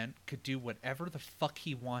Superman could do whatever the fuck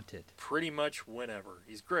he wanted. Pretty much whenever.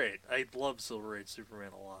 He's great. I love Silver Age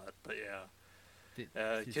Superman a lot, but yeah.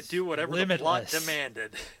 Could do whatever the plot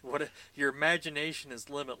demanded. Your imagination is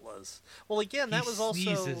limitless. Well, again, that was also...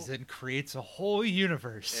 He sneezes and creates a whole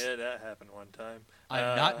universe. Yeah, that happened one time.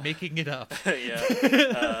 I'm not making it up.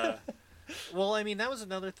 Yeah. Well, I mean, that was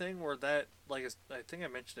another thing where that, like, I think I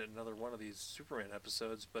mentioned it in another one of these Superman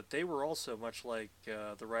episodes, but they were also much like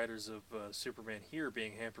the writers of Superman here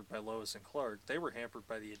being hampered by Lois and Clark. They were hampered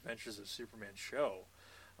by the Adventures of Superman show,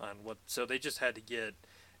 so they just had to get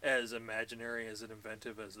as imaginary as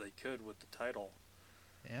inventive as they could with the title.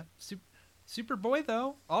 Yeah, Superboy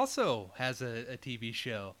though also has a TV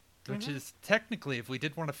show, which is technically, if we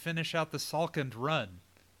did want to finish out the Salkind run.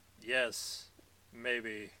 Yes,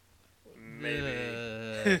 maybe.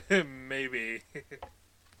 Maybe.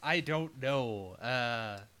 I don't know.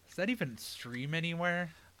 Does that even stream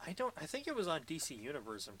anywhere? I think it was on DC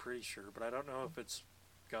Universe, I'm pretty sure, but I don't know if it's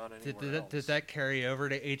gone anywhere else. Did that carry over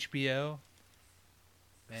to HBO?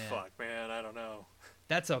 Man. Fuck, man, I don't know.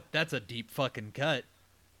 That's a deep fucking cut.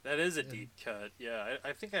 That is a deep cut, yeah.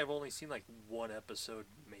 I think I've only seen like one episode,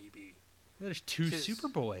 maybe. There's 2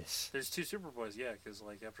 Superboys. There's 2 Superboys, yeah, because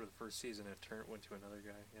like after the first season it went to another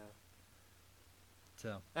guy, yeah.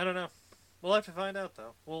 So I don't know. We'll have to find out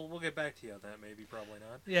though. We'll get back to you on that. Maybe, probably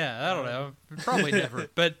not. Yeah, I don't know. Probably never.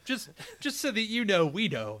 But just so that we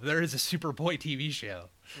know there is a Superboy TV show.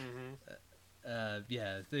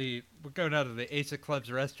 We're going out of the Ace of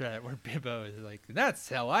Clubs restaurant where Bimbo is like, "That's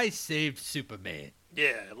how I saved Superman."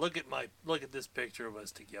 Yeah, look at this picture of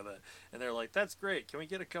us together, and they're like, "That's great. Can we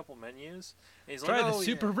get a couple menus?" And he's Try the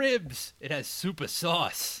super ribs. It has super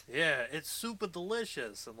sauce. Yeah, it's super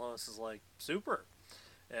delicious. And Lois is like, "Super."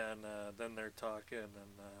 And then they're talking,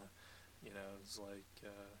 and it's like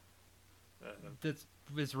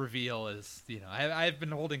his reveal is, I've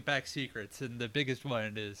been holding back secrets, and the biggest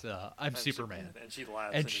one is I'm Superman. And she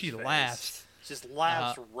laughs. And she laughs. Just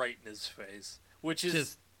laughs right in his face, which is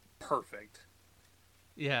just perfect.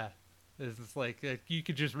 Yeah. It's like, you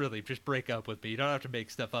could just break up with me. You don't have to make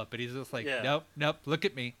stuff up. But he's just like, nope, look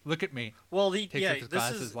at me. Well, he takes off his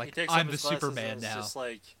glasses, like, I'm the Superman now. It's just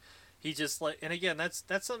like, He just and again, that's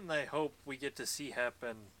something I hope we get to see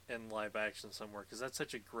happen in live action somewhere, because that's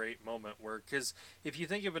such a great moment. Because if you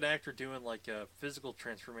think of an actor doing like a physical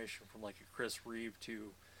transformation from like a Chris Reeve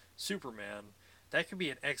to Superman, that could be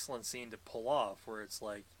an excellent scene to pull off, where it's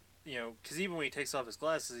like, because even when he takes off his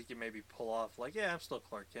glasses, he can maybe pull off like, yeah, I'm still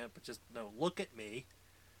Clark Kent, but just no, look at me,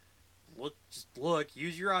 just look,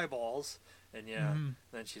 use your eyeballs. And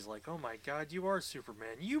then she's like, "Oh my God, you are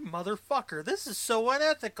Superman, you motherfucker! This is so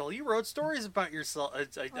unethical. You wrote stories about yourself."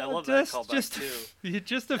 I love that callback too.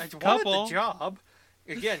 Just a I couple. wanted the job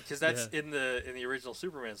again, because that's in the original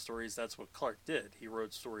Superman stories. That's what Clark did. He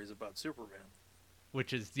wrote stories about Superman,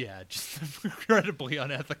 which is just incredibly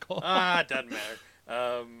unethical. It doesn't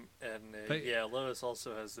matter. Lois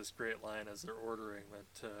also has this great line as they're ordering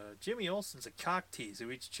that Jimmy Olsen's a cock tease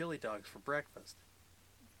who eats chili dogs for breakfast.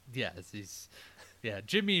 Yes,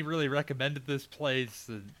 Jimmy really recommended this place,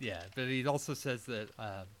 but he also says that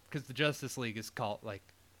because the Justice League is calling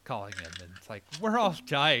him, and it's like, we're all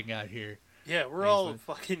dying out here. Yeah, we're all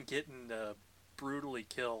fucking getting brutally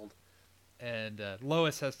killed. And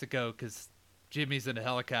Lois has to go because Jimmy's in a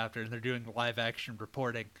helicopter and they're doing live action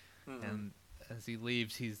reporting. Mm-hmm. And as he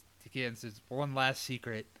leaves, he gives his one last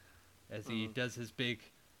secret as he does his big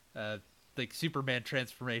Superman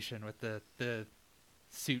transformation with the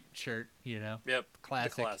suit shirt, Yep.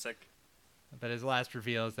 Classic. The classic. But his last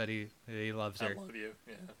reveal is that he loves her. I love you.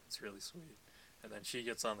 Yeah, it's really sweet. And then she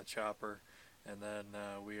gets on the chopper, and then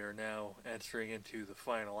we are now entering into the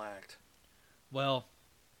final act. Well,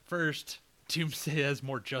 first, Doomsday has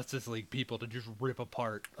more Justice League people to just rip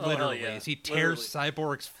apart, literally, as he tears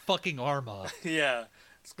Cyborg's fucking arm off. Yeah,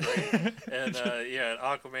 it's great. And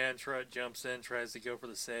Aquaman jumps in, tries to go for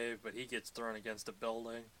the save, but he gets thrown against a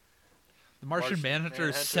building. The Martian Manhunter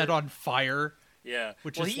is set on fire. Yeah.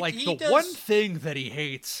 Which is one thing that he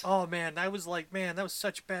hates. Oh, man, I was like, man, that was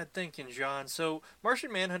such bad thinking, John. So,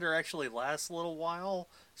 Martian Manhunter actually lasts a little while,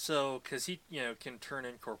 because he, can turn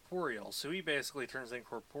incorporeal. So he basically turns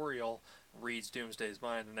incorporeal, reads Doomsday's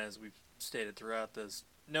mind, and as we've stated throughout this,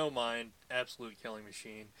 no mind, absolute killing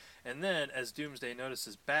machine. And then, as Doomsday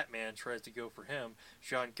notices Batman tries to go for him,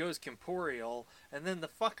 Jean goes corporeal, and then the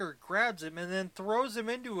fucker grabs him and then throws him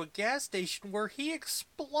into a gas station where he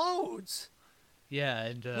explodes. Yeah,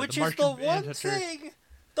 and which the is the one thing.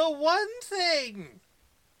 The one thing.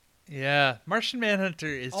 Yeah, Martian Manhunter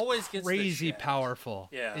is always crazy powerful.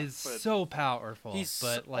 Yeah, is so powerful. He's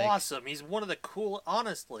awesome. He's one of the cool.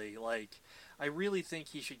 Honestly, I really think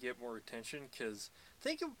he should get more attention, because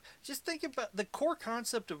think about the core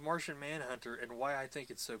concept of Martian Manhunter and why I think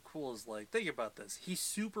it's so cool is think about this. He's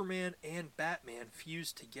Superman and Batman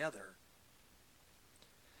fused together.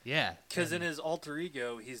 Yeah. Because in his alter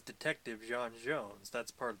ego, he's Detective John Jones. That's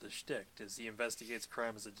part of the shtick, is he investigates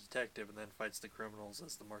crime as a detective and then fights the criminals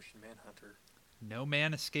as the Martian Manhunter. No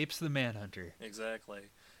man escapes the Manhunter. Exactly.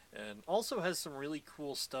 And also has some really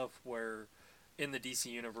cool stuff where, in the DC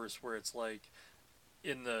universe, where it's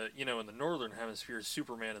in the Northern Hemisphere,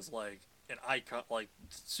 Superman is an icon,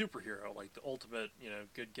 superhero, the ultimate,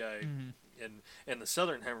 good guy. Mm-hmm. In the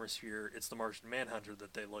Southern Hemisphere, it's the Martian Manhunter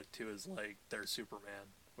that they look to as their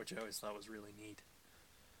Superman, which I always thought was really neat.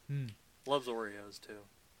 Loves Oreos too.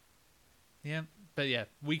 Yeah, but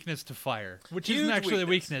weakness to fire, which Huge isn't actually a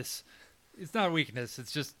weakness. It's not a weakness.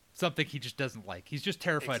 It's just something he just doesn't like. He's just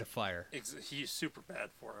terrified of fire. He's super bad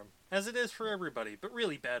for him, as it is for everybody, but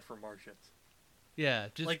really bad for Martians. Yeah,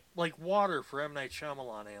 just like water for M. Night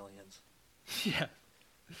Shyamalan aliens. Yeah.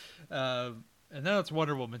 And now it's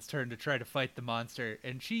Wonder Woman's turn to try to fight the monster,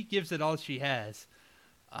 and she gives it all she has,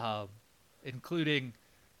 including,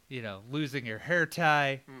 losing her hair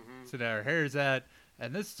tie. Mm-hmm. So now her hair's out,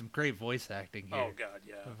 and this is some great voice acting here. Oh God,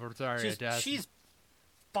 yeah. She's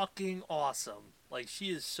fucking awesome.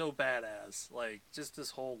 She is so badass. Just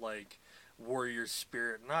this whole warrior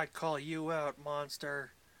spirit, and I call you out,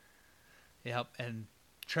 monster. Yep, and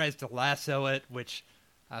tries to lasso it, which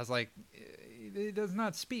I was like, it does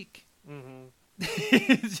not speak. Mm-hmm.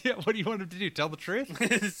 Yeah, what do you want him to do? Tell the truth?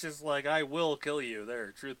 It's just I will kill you.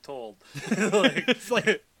 There, truth told. It's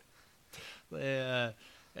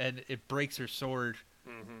and it breaks her sword,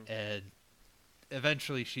 and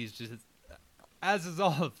eventually she's just, as is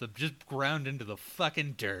all of them, just ground into the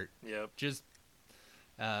fucking dirt. Yep. Just,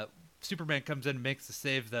 Superman comes in and makes the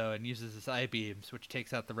save, though, and uses his eye beams, which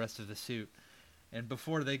takes out the rest of the suit. And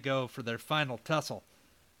before they go for their final tussle,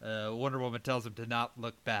 Wonder Woman tells him to not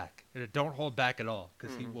look back. Don't hold back at all,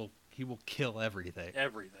 because he will kill everything.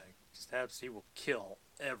 Everything. He will kill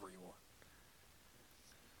everyone.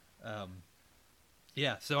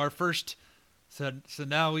 Yeah, so our first... So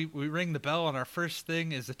now we ring the bell, and our first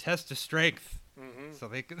thing is a test of strength. Mm-hmm. So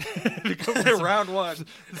they could become some, round one.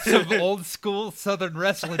 some old school Southern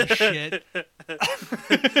wrestling shit.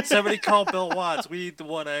 Somebody call Bill Watts. We need the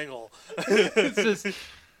one angle. It's just like,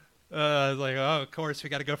 oh, of course we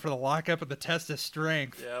got to go for the lockup and the test of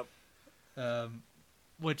strength. Yep.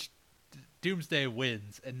 Which Doomsday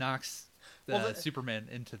wins and knocks Superman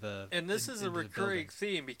into the. And this is a recurring building.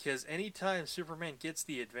 theme because anytime Superman gets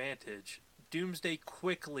the advantage, Doomsday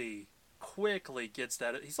quickly gets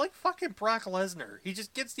that. He's like fucking Brock Lesnar. He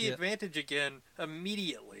just gets the advantage again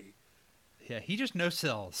immediately. Yeah, he just no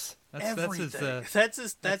sells. Everything. That's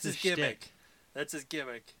his gimmick. Shtick. That's his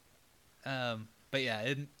gimmick. But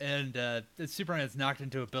yeah, and Superman's knocked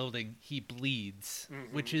into a building. He bleeds,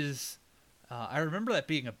 which is. I remember that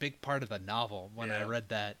being a big part of the novel when I read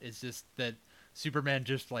that. It's just that Superman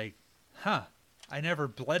just like, I never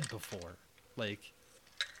bled before. Like,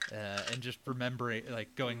 and just remembering,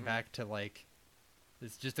 like, going back to, like,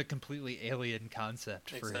 it's just a completely alien concept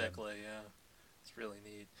for him. Exactly, yeah. It's really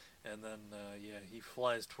neat. And then, he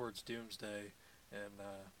flies towards Doomsday, and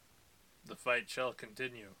the fight shall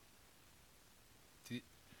continue.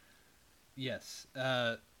 Yes.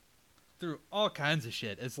 Through all kinds of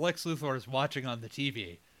shit. As Lex Luthor is watching on the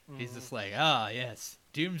TV, he's just like, yes,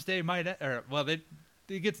 Doomsday might...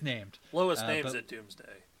 he gets named. Lois names it Doomsday.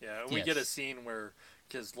 Yeah, we get a scene where...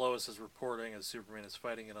 Because Lois is reporting as Superman is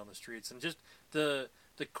fighting it on the streets. And just the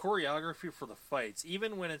choreography for the fights,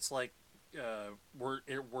 even when it's like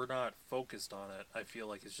we're not focused on it, I feel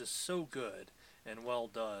like it's just so good and well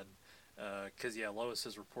done. Because, Lois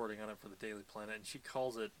is reporting on it for the Daily Planet, and she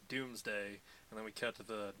calls it Doomsday, and then we cut to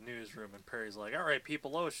the newsroom, and Perry's like, alright,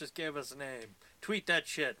 people, Lois just gave us a name. Tweet that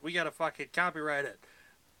shit. We gotta fucking copyright it.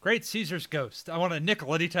 Great Caesar's ghost. I want a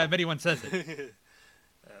nickel anytime anyone says it.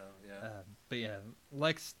 But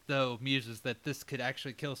Lex, though, muses that this could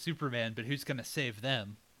actually kill Superman, but who's gonna save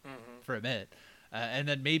them from it? And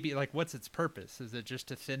then maybe, like, what's its purpose? Is it just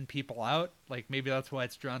to thin people out? Like, maybe that's why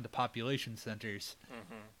it's drawn to population centers.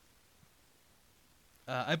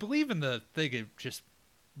 I believe in the thing, it just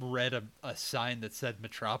read a sign that said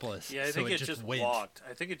Metropolis. Yeah, I think so it just went. walked.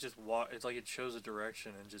 I think it just walked. It's like it shows a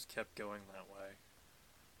direction and just kept going that way.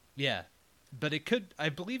 Yeah. But I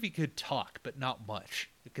believe he could talk, but not much.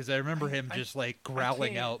 Because I remember him just, like,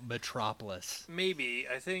 growling out Metropolis. Maybe.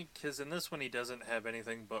 I think, because in this one he doesn't have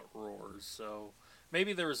anything but roars, so...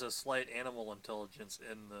 Maybe there was a slight animal intelligence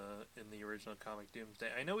in the original comic Doomsday.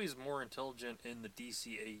 I know he's more intelligent in the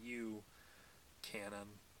DCAU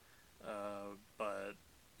canon, but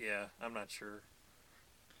yeah, I'm not sure.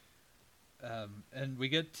 And we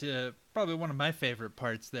get to probably one of my favorite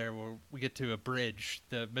parts there, where we get to a bridge,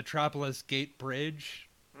 the Metropolis Gate Bridge,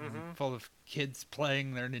 full of kids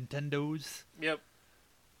playing their Nintendos. Yep.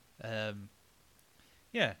 The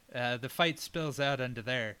fight spills out into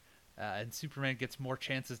there. And Superman gets more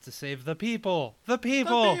chances to save the people. The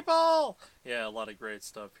people! The people! Yeah, a lot of great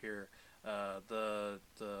stuff here. The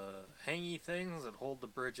hangy things that hold the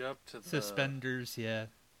bridge up to the... Suspenders, yeah.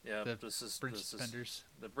 Yeah, the bridge suspenders.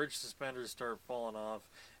 The bridge suspenders start falling off,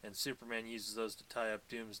 and Superman uses those to tie up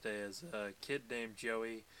Doomsday as a kid named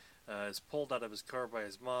Joey is pulled out of his car by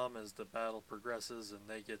his mom as the battle progresses, and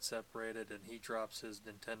they get separated, and he drops his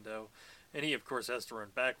Nintendo. And he, of course, has to run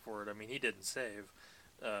back for it. I mean, he didn't save.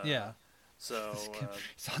 So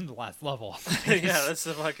he's on the last level. Yeah, that's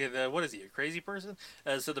the fucking what is he, a crazy person?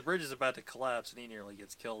 So the bridge is about to collapse and he nearly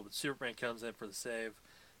gets killed, but Superman comes in for the save,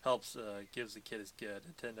 helps, gives the kid his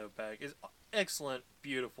Nintendo back. It's excellent,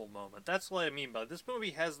 beautiful moment. That's what I mean by this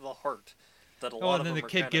movie has the heart that a lot of them are. And then the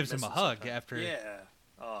kid gives him a hug sometimes. after.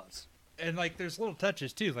 And like there's little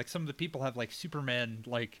touches too. Like some of the people have like Superman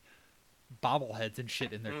like bobbleheads and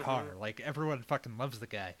shit in their car. Like everyone fucking loves the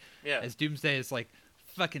guy. Yeah. As Doomsday is like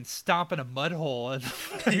fucking stomping a mud hole and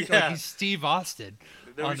like he's Steve Austin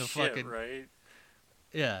on the fucking right.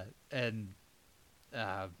 Yeah, and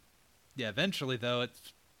eventually though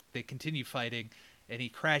they continue fighting and he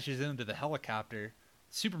crashes into the helicopter.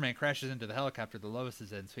 Superman crashes into the helicopter that Lois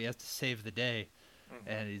is in, so he has to save the day.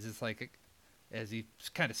 And he's just like, as he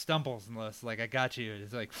kind of stumbles and Lois is like, I got you. And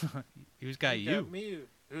he's like, who's got you? Got me.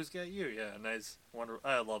 Who's got you? Yeah, nice.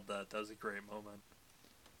 I love that. That was a great moment.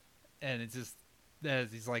 And it's just,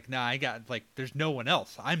 as he's like, nah, I got, like, there's no one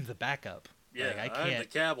else. I'm the backup. Yeah, like, I can't. I'm the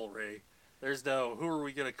cavalry. There's no, who are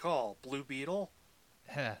we going to call? Blue Beetle?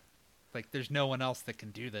 Yeah. Like, there's no one else that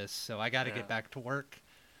can do this, so I got to get back to work.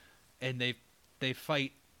 And they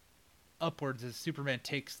fight upwards as Superman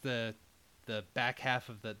takes the back half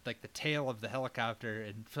of the tail of the helicopter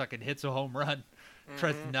and fucking hits a home run.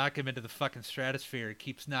 Tries to knock him into the fucking stratosphere.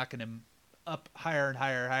 Keeps knocking him up higher and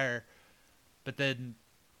higher and higher. But then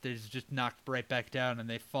there's just knocked right back down and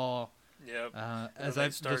they fall Yep. As They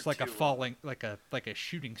I've start just like to, a falling, like a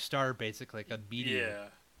shooting star, basically, like a meteor.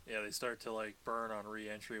 yeah, they start to like burn on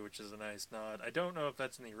re-entry, which is a nice nod. I don't know if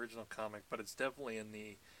that's in the original comic, but it's definitely in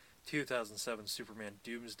the 2007 Superman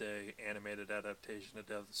Doomsday animated adaptation of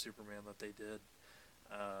Death of Superman that they did.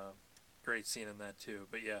 Uh, Great scene in that too.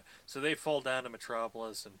 But yeah, so they fall down to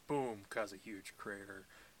Metropolis and boom, cause a huge crater,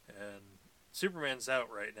 and Superman's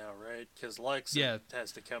out right now, right? Because Lex Yeah,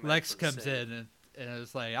 has to come in Lex for the comes save. in and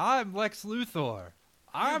it's like, I'm Lex Luthor. You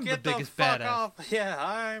I'm the get the biggest fuck badass. off! Yeah,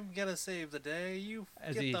 I'm gonna save the day. You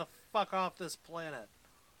As get he the fuck off this planet.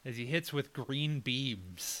 as he hits with green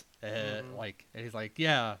beams. Mm-hmm. And he's like,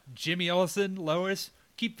 yeah, Jimmy Olsen, Lois,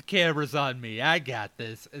 keep the cameras on me. I got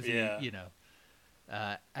this. As he, Yeah.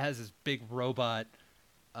 has his big robot.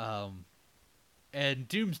 And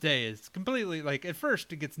Doomsday is completely, like, at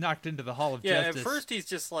first it gets knocked into the Hall of Yeah, Justice. at first he's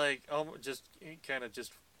just like, just kind of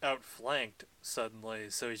just outflanked suddenly,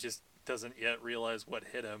 so he just doesn't yet realize what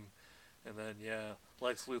hit him. And then, yeah,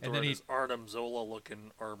 Lex And Luthor then in his Arnim Zola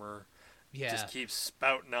looking armor yeah. just keeps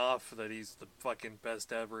spouting off that he's the fucking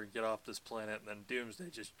best ever and get off this planet, and then Doomsday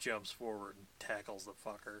just jumps forward and tackles the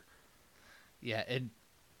fucker. Yeah, and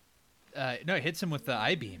no, it hits him with the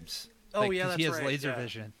eye beams. Oh, like, yeah, 'cause that's he has right, laser yeah.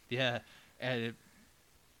 vision. Yeah, and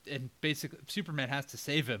basically Superman has to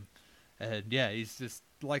save him, and yeah, he's just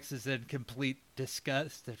Lex is in complete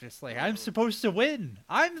disgust. They're just like, I'm supposed to win.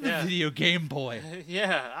 I'm the Yeah. video game boy.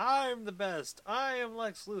 Yeah, I'm the best. I am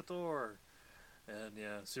Lex Luthor. And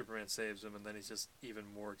yeah, Superman saves him, and then he's just even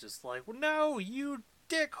more just like, well, no, you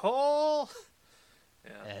dickhole.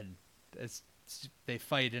 Yeah. And they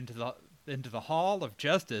fight into the Hall of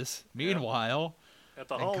Justice. Meanwhile, At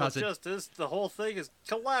the and Hall of cause Justice, the whole thing is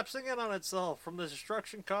collapsing in on itself from the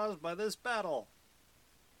destruction caused by this battle.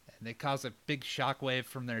 and they cause a big shockwave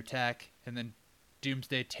from their attack, and then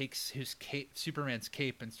Doomsday takes his cape, Superman's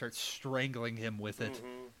cape, and starts strangling him with it,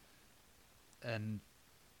 and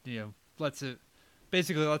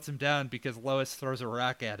basically lets him down because Lois throws a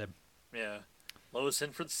rock at him. Yeah. Lois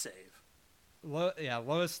in for the save.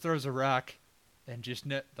 Lois throws a rock, and just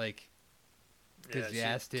because Yeah, he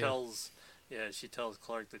has to. she tells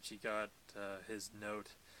Clark that she got his note,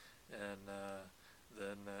 and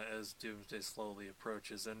then as Doomsday slowly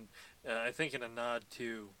approaches, and I think in a nod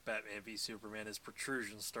to Batman v Superman, his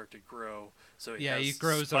protrusions start to grow. So he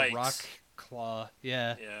grows spikes. a rock claw.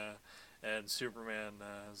 Yeah. Yeah, and Superman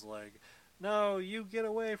is like, "No, you get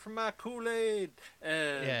away from my Kool-Aid!"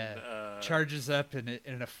 And charges up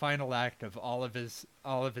in a final act of all of his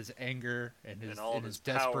anger and his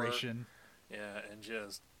desperation. Power. Yeah, and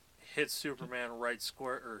just hits Superman right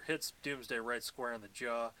square, or hits Doomsday right square in the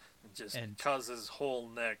jaw, and just causes his whole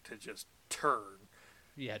neck to just turn.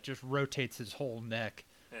 Yeah, it just rotates his whole neck.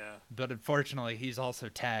 Yeah. But unfortunately, he's also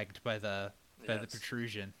tagged by the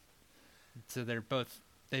protrusion. So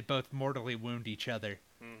they both mortally wound each other.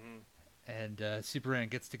 Mm-hmm. And Superman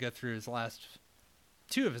gets to go through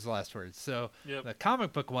two of his last words. So Yep. the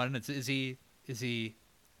comic book one, is he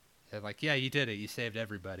like, yeah, you did it, you saved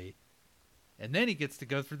everybody. And then he gets to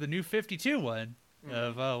go through the New 52 one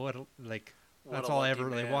of that's all I ever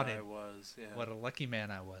really wanted. I was, yeah. What a lucky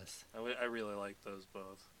man I was. I really like those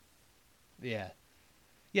both. Yeah.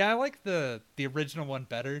 Yeah, I like the original one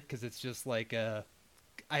better because it's just like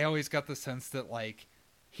I always got the sense that like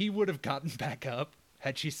he would have gotten back up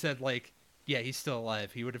had she said like, yeah, he's still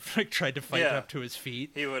alive. He would have like tried to fight up to his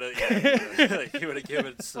feet. He would have he would have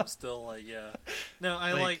given some still like No,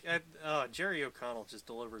 Jerry O'Connell just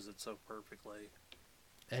delivers it so perfectly.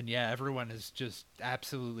 And yeah, everyone is just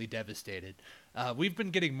absolutely devastated. We've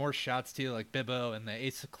been getting more shots too, like Bibbo and the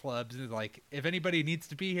Ace of Clubs. Like, if anybody needs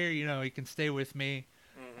to be here, he can stay with me.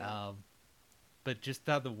 Mm-hmm. But just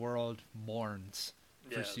how the world mourns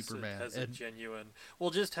for Superman. It has a genuine.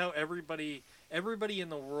 Well, just how everybody in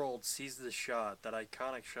the world sees the shot, that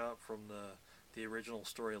iconic shot from the original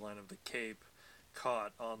storyline of the cape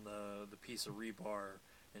caught on the piece of rebar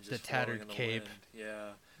and just the tattered in the cape. Wind. Yeah.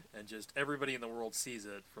 And just everybody in the world sees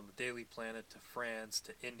it, from the Daily Planet to France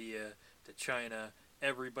to India to China.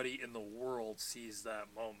 Everybody in the world sees that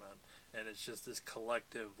moment, and it's just this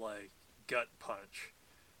collective like gut punch.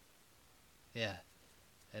 Yeah,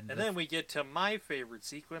 and then we get to my favorite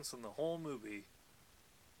sequence in the whole movie.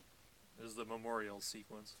 Is the memorial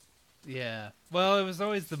sequence. Yeah, well, it was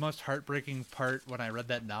always the most heartbreaking part when I read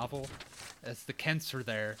that novel, as the Kents were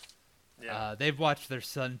there. Yeah. They've watched their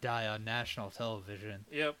son die on national television.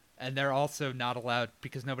 Yep. And they're also not allowed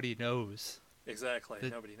because nobody knows. Exactly.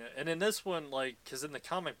 Nobody knows. And in this one, like, because in the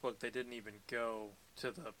comic book they didn't even go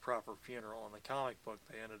to the proper funeral. In the comic book,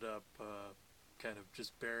 they ended up kind of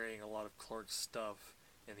just burying a lot of Clark's stuff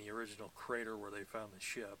in the original crater where they found the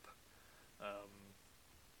ship. Um,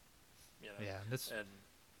 you know, Yeah, and this and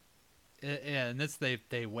yeah, and this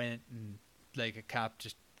they went and like a cop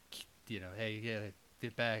just hey, yeah,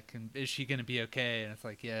 get back, and is she gonna be okay? And it's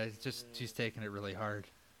like, yeah, it's just she's taking it really hard.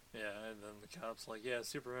 yeah, and then the cop's like, yeah,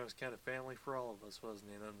 Superman was kind of family for all of us, wasn't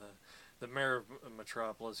he? And then the mayor of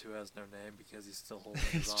Metropolis, who has no name because he's still holding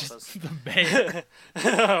his It's office, just the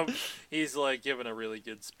mayor. he's like giving a really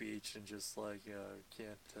good speech and just like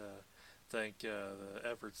can't thank the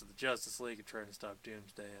efforts of the Justice League in trying to stop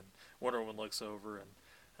Doomsday. And Wonder Woman looks over and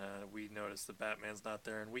we notice that Batman's not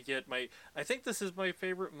there, and we get I think this is my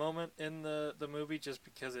favorite moment in the movie, just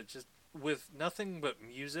because it just, with nothing but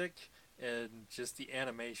music and just the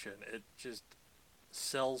animation, it just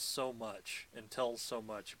sells so much and tells so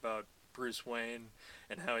much about Bruce Wayne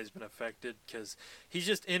and how he's been affected, because he's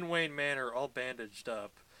just in Wayne Manor all bandaged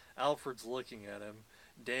up. Alfred's looking at him.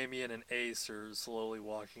 Damian and Ace are slowly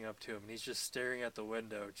walking up to him, and he's just staring at the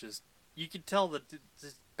window. Just, you can tell that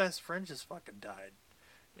his best friend just fucking died,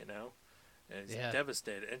 you know? And he's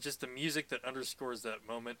devastated. And just the music that underscores that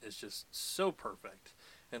moment is just so perfect.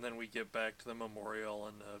 And then we get back to the memorial,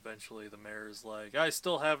 and eventually the mayor's like, I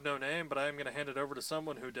still have no name, but I'm going to hand it over to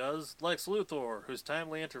someone who does. Lex Luthor, whose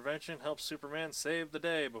timely intervention helps Superman save the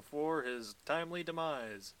day before his timely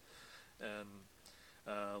demise.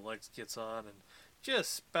 And Lex gets on and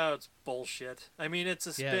just spouts bullshit. I mean, it's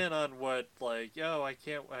a spin on what, like, I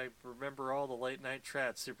remember all the late night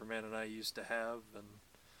chats Superman and I used to have. And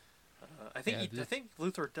I think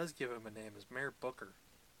Luthor does give him a name as Mayor Booker.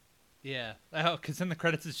 Yeah. Oh, because in the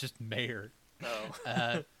credits it's just Mayor.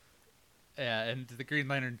 Oh. Yeah, and the Green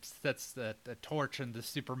Lantern sets a torch in the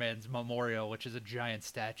Superman's memorial, which is a giant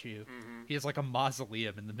statue. Mm-hmm. He has like a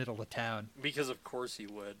mausoleum in the middle of town. Because of course he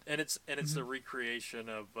would. And it's the recreation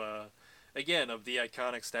of, again, of the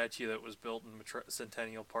iconic statue that was built in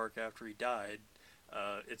Centennial Park after he died.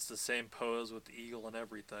 It's the same pose with the eagle and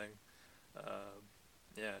everything.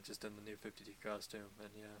 Yeah, just in the new 52 costume, and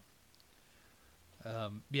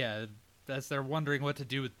yeah, as they're wondering what to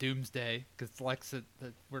do with Doomsday, because Lex,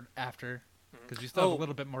 we're after, because we still have a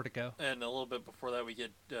little bit more to go. And a little bit before that, we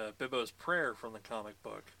get Bibbo's prayer from the comic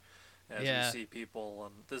book, as we see people,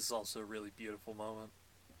 and this is also a really beautiful moment.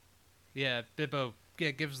 Yeah, Bibbo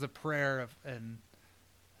gives the prayer and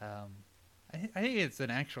I think it's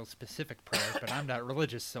an actual specific prayer, but I'm not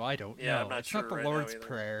religious, so I don't know. I'm not it's sure not the right Lord's now either.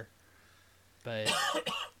 Prayer,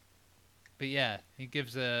 but yeah, he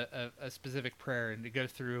gives a specific prayer, and to go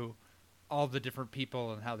through all the different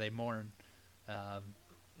people and how they mourn.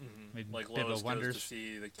 Like Bibbo Lois wonders, goes to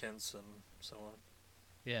see the Kents and so on.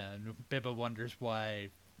 Yeah, and Bibbo wonders why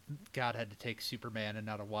God had to take Superman and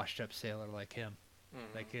not a washed-up sailor like him,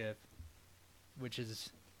 which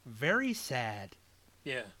is very sad.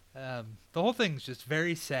 Yeah. The whole thing's just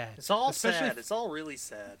very sad. It's all sad. It's all really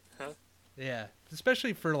sad, huh? Yeah,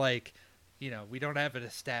 especially for we don't have it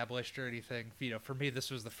established or anything. For me, this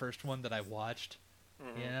was the first one that I watched.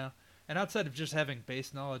 And outside of just having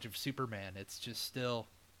base knowledge of Superman, it's just still.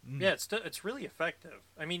 Yeah, it's really effective.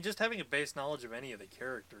 I mean, just having a base knowledge of any of the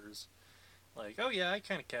characters, like, oh yeah, I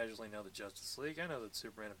kind of casually know the Justice League. I know that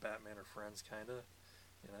Superman and Batman are friends, kind of,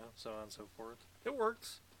 so on and so forth. It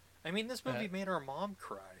works. I mean, this movie made our mom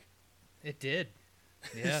cry. It did.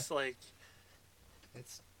 Yeah.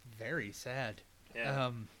 It's very sad.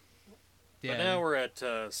 Yeah. Yeah. But now we're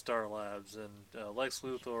at Star Labs, and Lex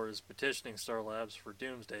Luthor is petitioning Star Labs for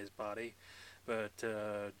Doomsday's body, but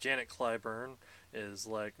Janet Clyburn is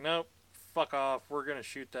like, nope, fuck off, we're going to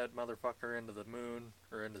shoot that motherfucker into the moon,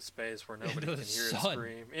 or into space where nobody can hear it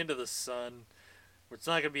scream, into the sun. It's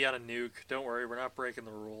not going to be on a nuke, don't worry, we're not breaking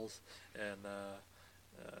the rules. And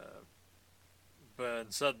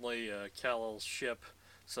but suddenly Kal-El's ship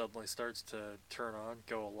suddenly starts to turn on,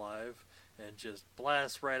 go alive, and just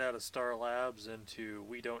blast right out of Star Labs into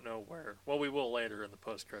we don't know where. Well, we will later in the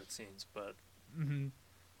post-credit scenes, but...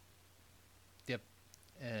 Yep.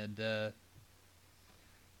 And,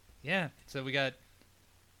 yeah, so we got...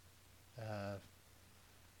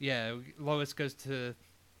 Lois goes to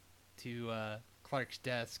Clark's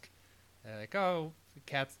desk,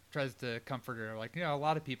 Kat tries to comfort her, like, a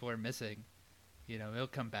lot of people are missing. He'll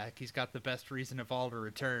come back. He's got the best reason of all to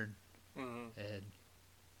return. And...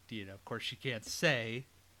 of course she can't say.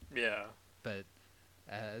 Yeah. But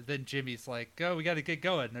then Jimmy's like, we got to get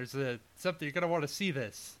going. There's something, you're going to want to see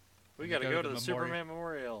this. We got to go to the Superman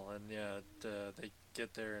Memorial. And they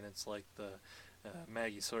get there, and it's like the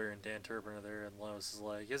Maggie Sawyer and Dan Turpin are there, and Lois is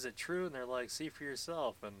like, is it true? And they're like, see for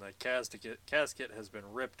yourself. And the casket has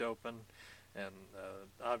been ripped open, and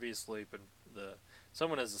obviously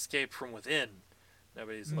someone has escaped from within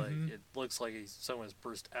Nobody's like, it looks like someone's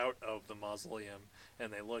burst out of the mausoleum,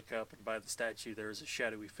 and they look up, and by the statue there's a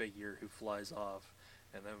shadowy figure who flies off,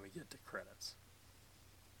 and then we get to credits.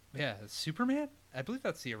 Yeah, Superman? I believe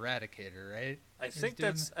that's the Eradicator, right? I think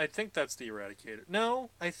that's the Eradicator. No,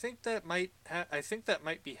 I think that might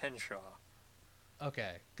be Henshaw.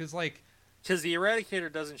 Okay, because the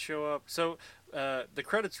Eradicator doesn't show up. So the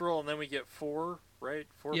credits roll, and then we get four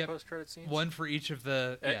post-credit scenes. One for each of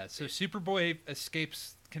the So Superboy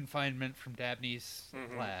escapes confinement from Dabney's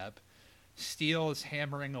lab. Steel is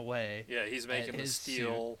hammering away. Yeah, he's making the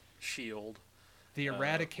steel shield. The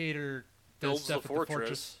Eradicator builds the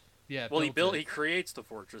fortress. Yeah, well, he creates the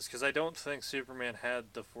fortress, because I don't think Superman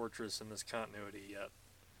had the fortress in this continuity yet.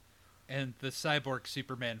 And the cyborg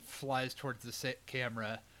Superman flies towards the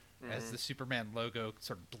camera as the Superman logo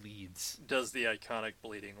sort of bleeds. Does the iconic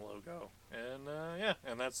bleeding logo. And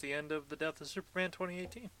and that's the end of The Death of Superman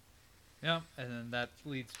 2018. Yeah, and then that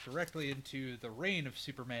leads directly into The Reign of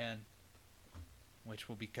Superman, which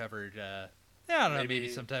will be covered, I don't know, maybe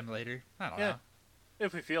sometime later. I don't know.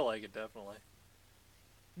 If we feel like it, definitely.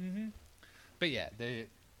 But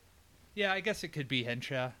I guess it could be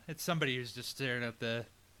Henshaw. It's somebody who's just staring at the...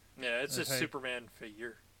 Yeah, it's a Superman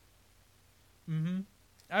figure.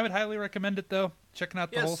 I would highly recommend it, though. Checking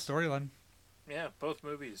out the whole storyline. Yeah, both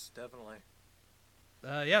movies, definitely.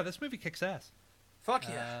 This movie kicks ass. Fuck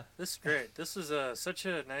yeah. This is great. This is such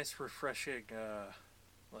a nice, refreshing,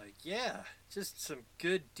 just some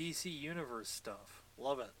good DC Universe stuff.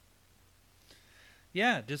 Love it.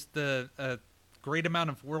 Yeah, just the great amount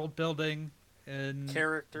of world building and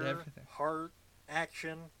character, heart,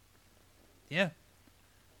 action. Yeah.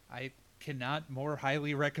 I cannot more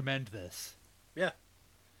highly recommend this. Yeah.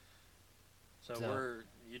 So were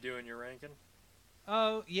you doing your ranking?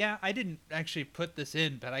 Oh, yeah, I didn't actually put this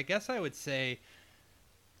in, but I guess I would say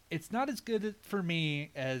it's not as good for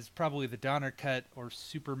me as probably the Donner Cut or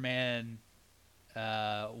Superman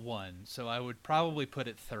 1. So I would probably put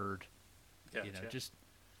it third. Gotcha. Just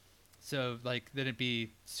so then it'd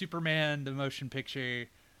be Superman the motion picture,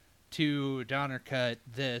 2 Donner Cut,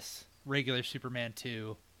 this regular Superman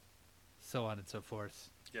 2, so on and so forth.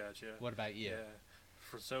 Gotcha. What about you? Yeah.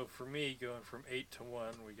 For me, going from 8 to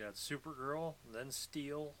 1, we got Supergirl, then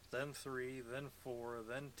Steel, then 3, then 4,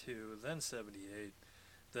 then 2, then 78,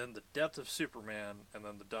 then The Death of Superman, and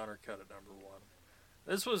then the Donner Cut at number 1.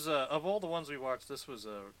 This was of all the ones we watched, this was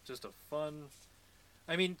just a fun.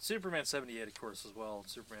 I mean, Superman 78, of course, as well, and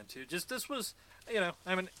Superman 2. Just this was,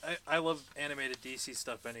 I love animated DC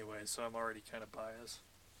stuff anyway, so I'm already kind of biased.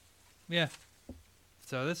 Yeah.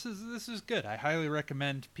 So this is good. I highly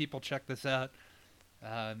recommend people check this out.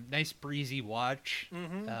 Nice breezy watch.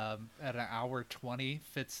 At an hour 20,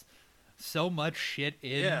 fits so much shit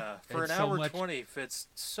in. Yeah, for an hour 20, fits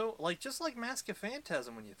so just like Mask of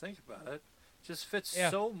Phantasm when you think about it. Just fits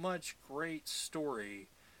so much great story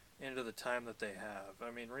into the time that they have.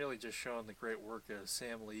 I mean, really just showing the great work of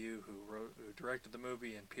Sam Liu, who directed the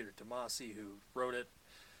movie, and Peter Tomasi, who wrote it.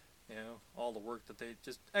 All the work that they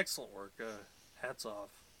just excellent work. Hats off.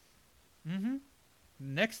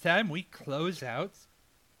 Next time we close out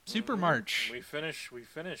Super March. We finish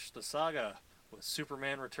the saga with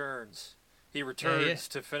Superman Returns. He returns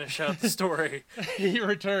to finish out the story. He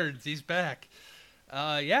returns. He's back.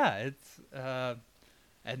 It's and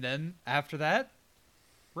then after that,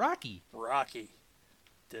 Rocky.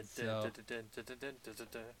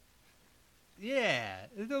 Yeah,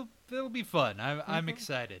 it'll be fun. I'm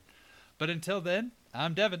excited. But until then,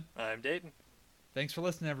 I'm Devin. I'm Dayton. Thanks for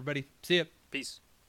listening, everybody. See ya. Peace.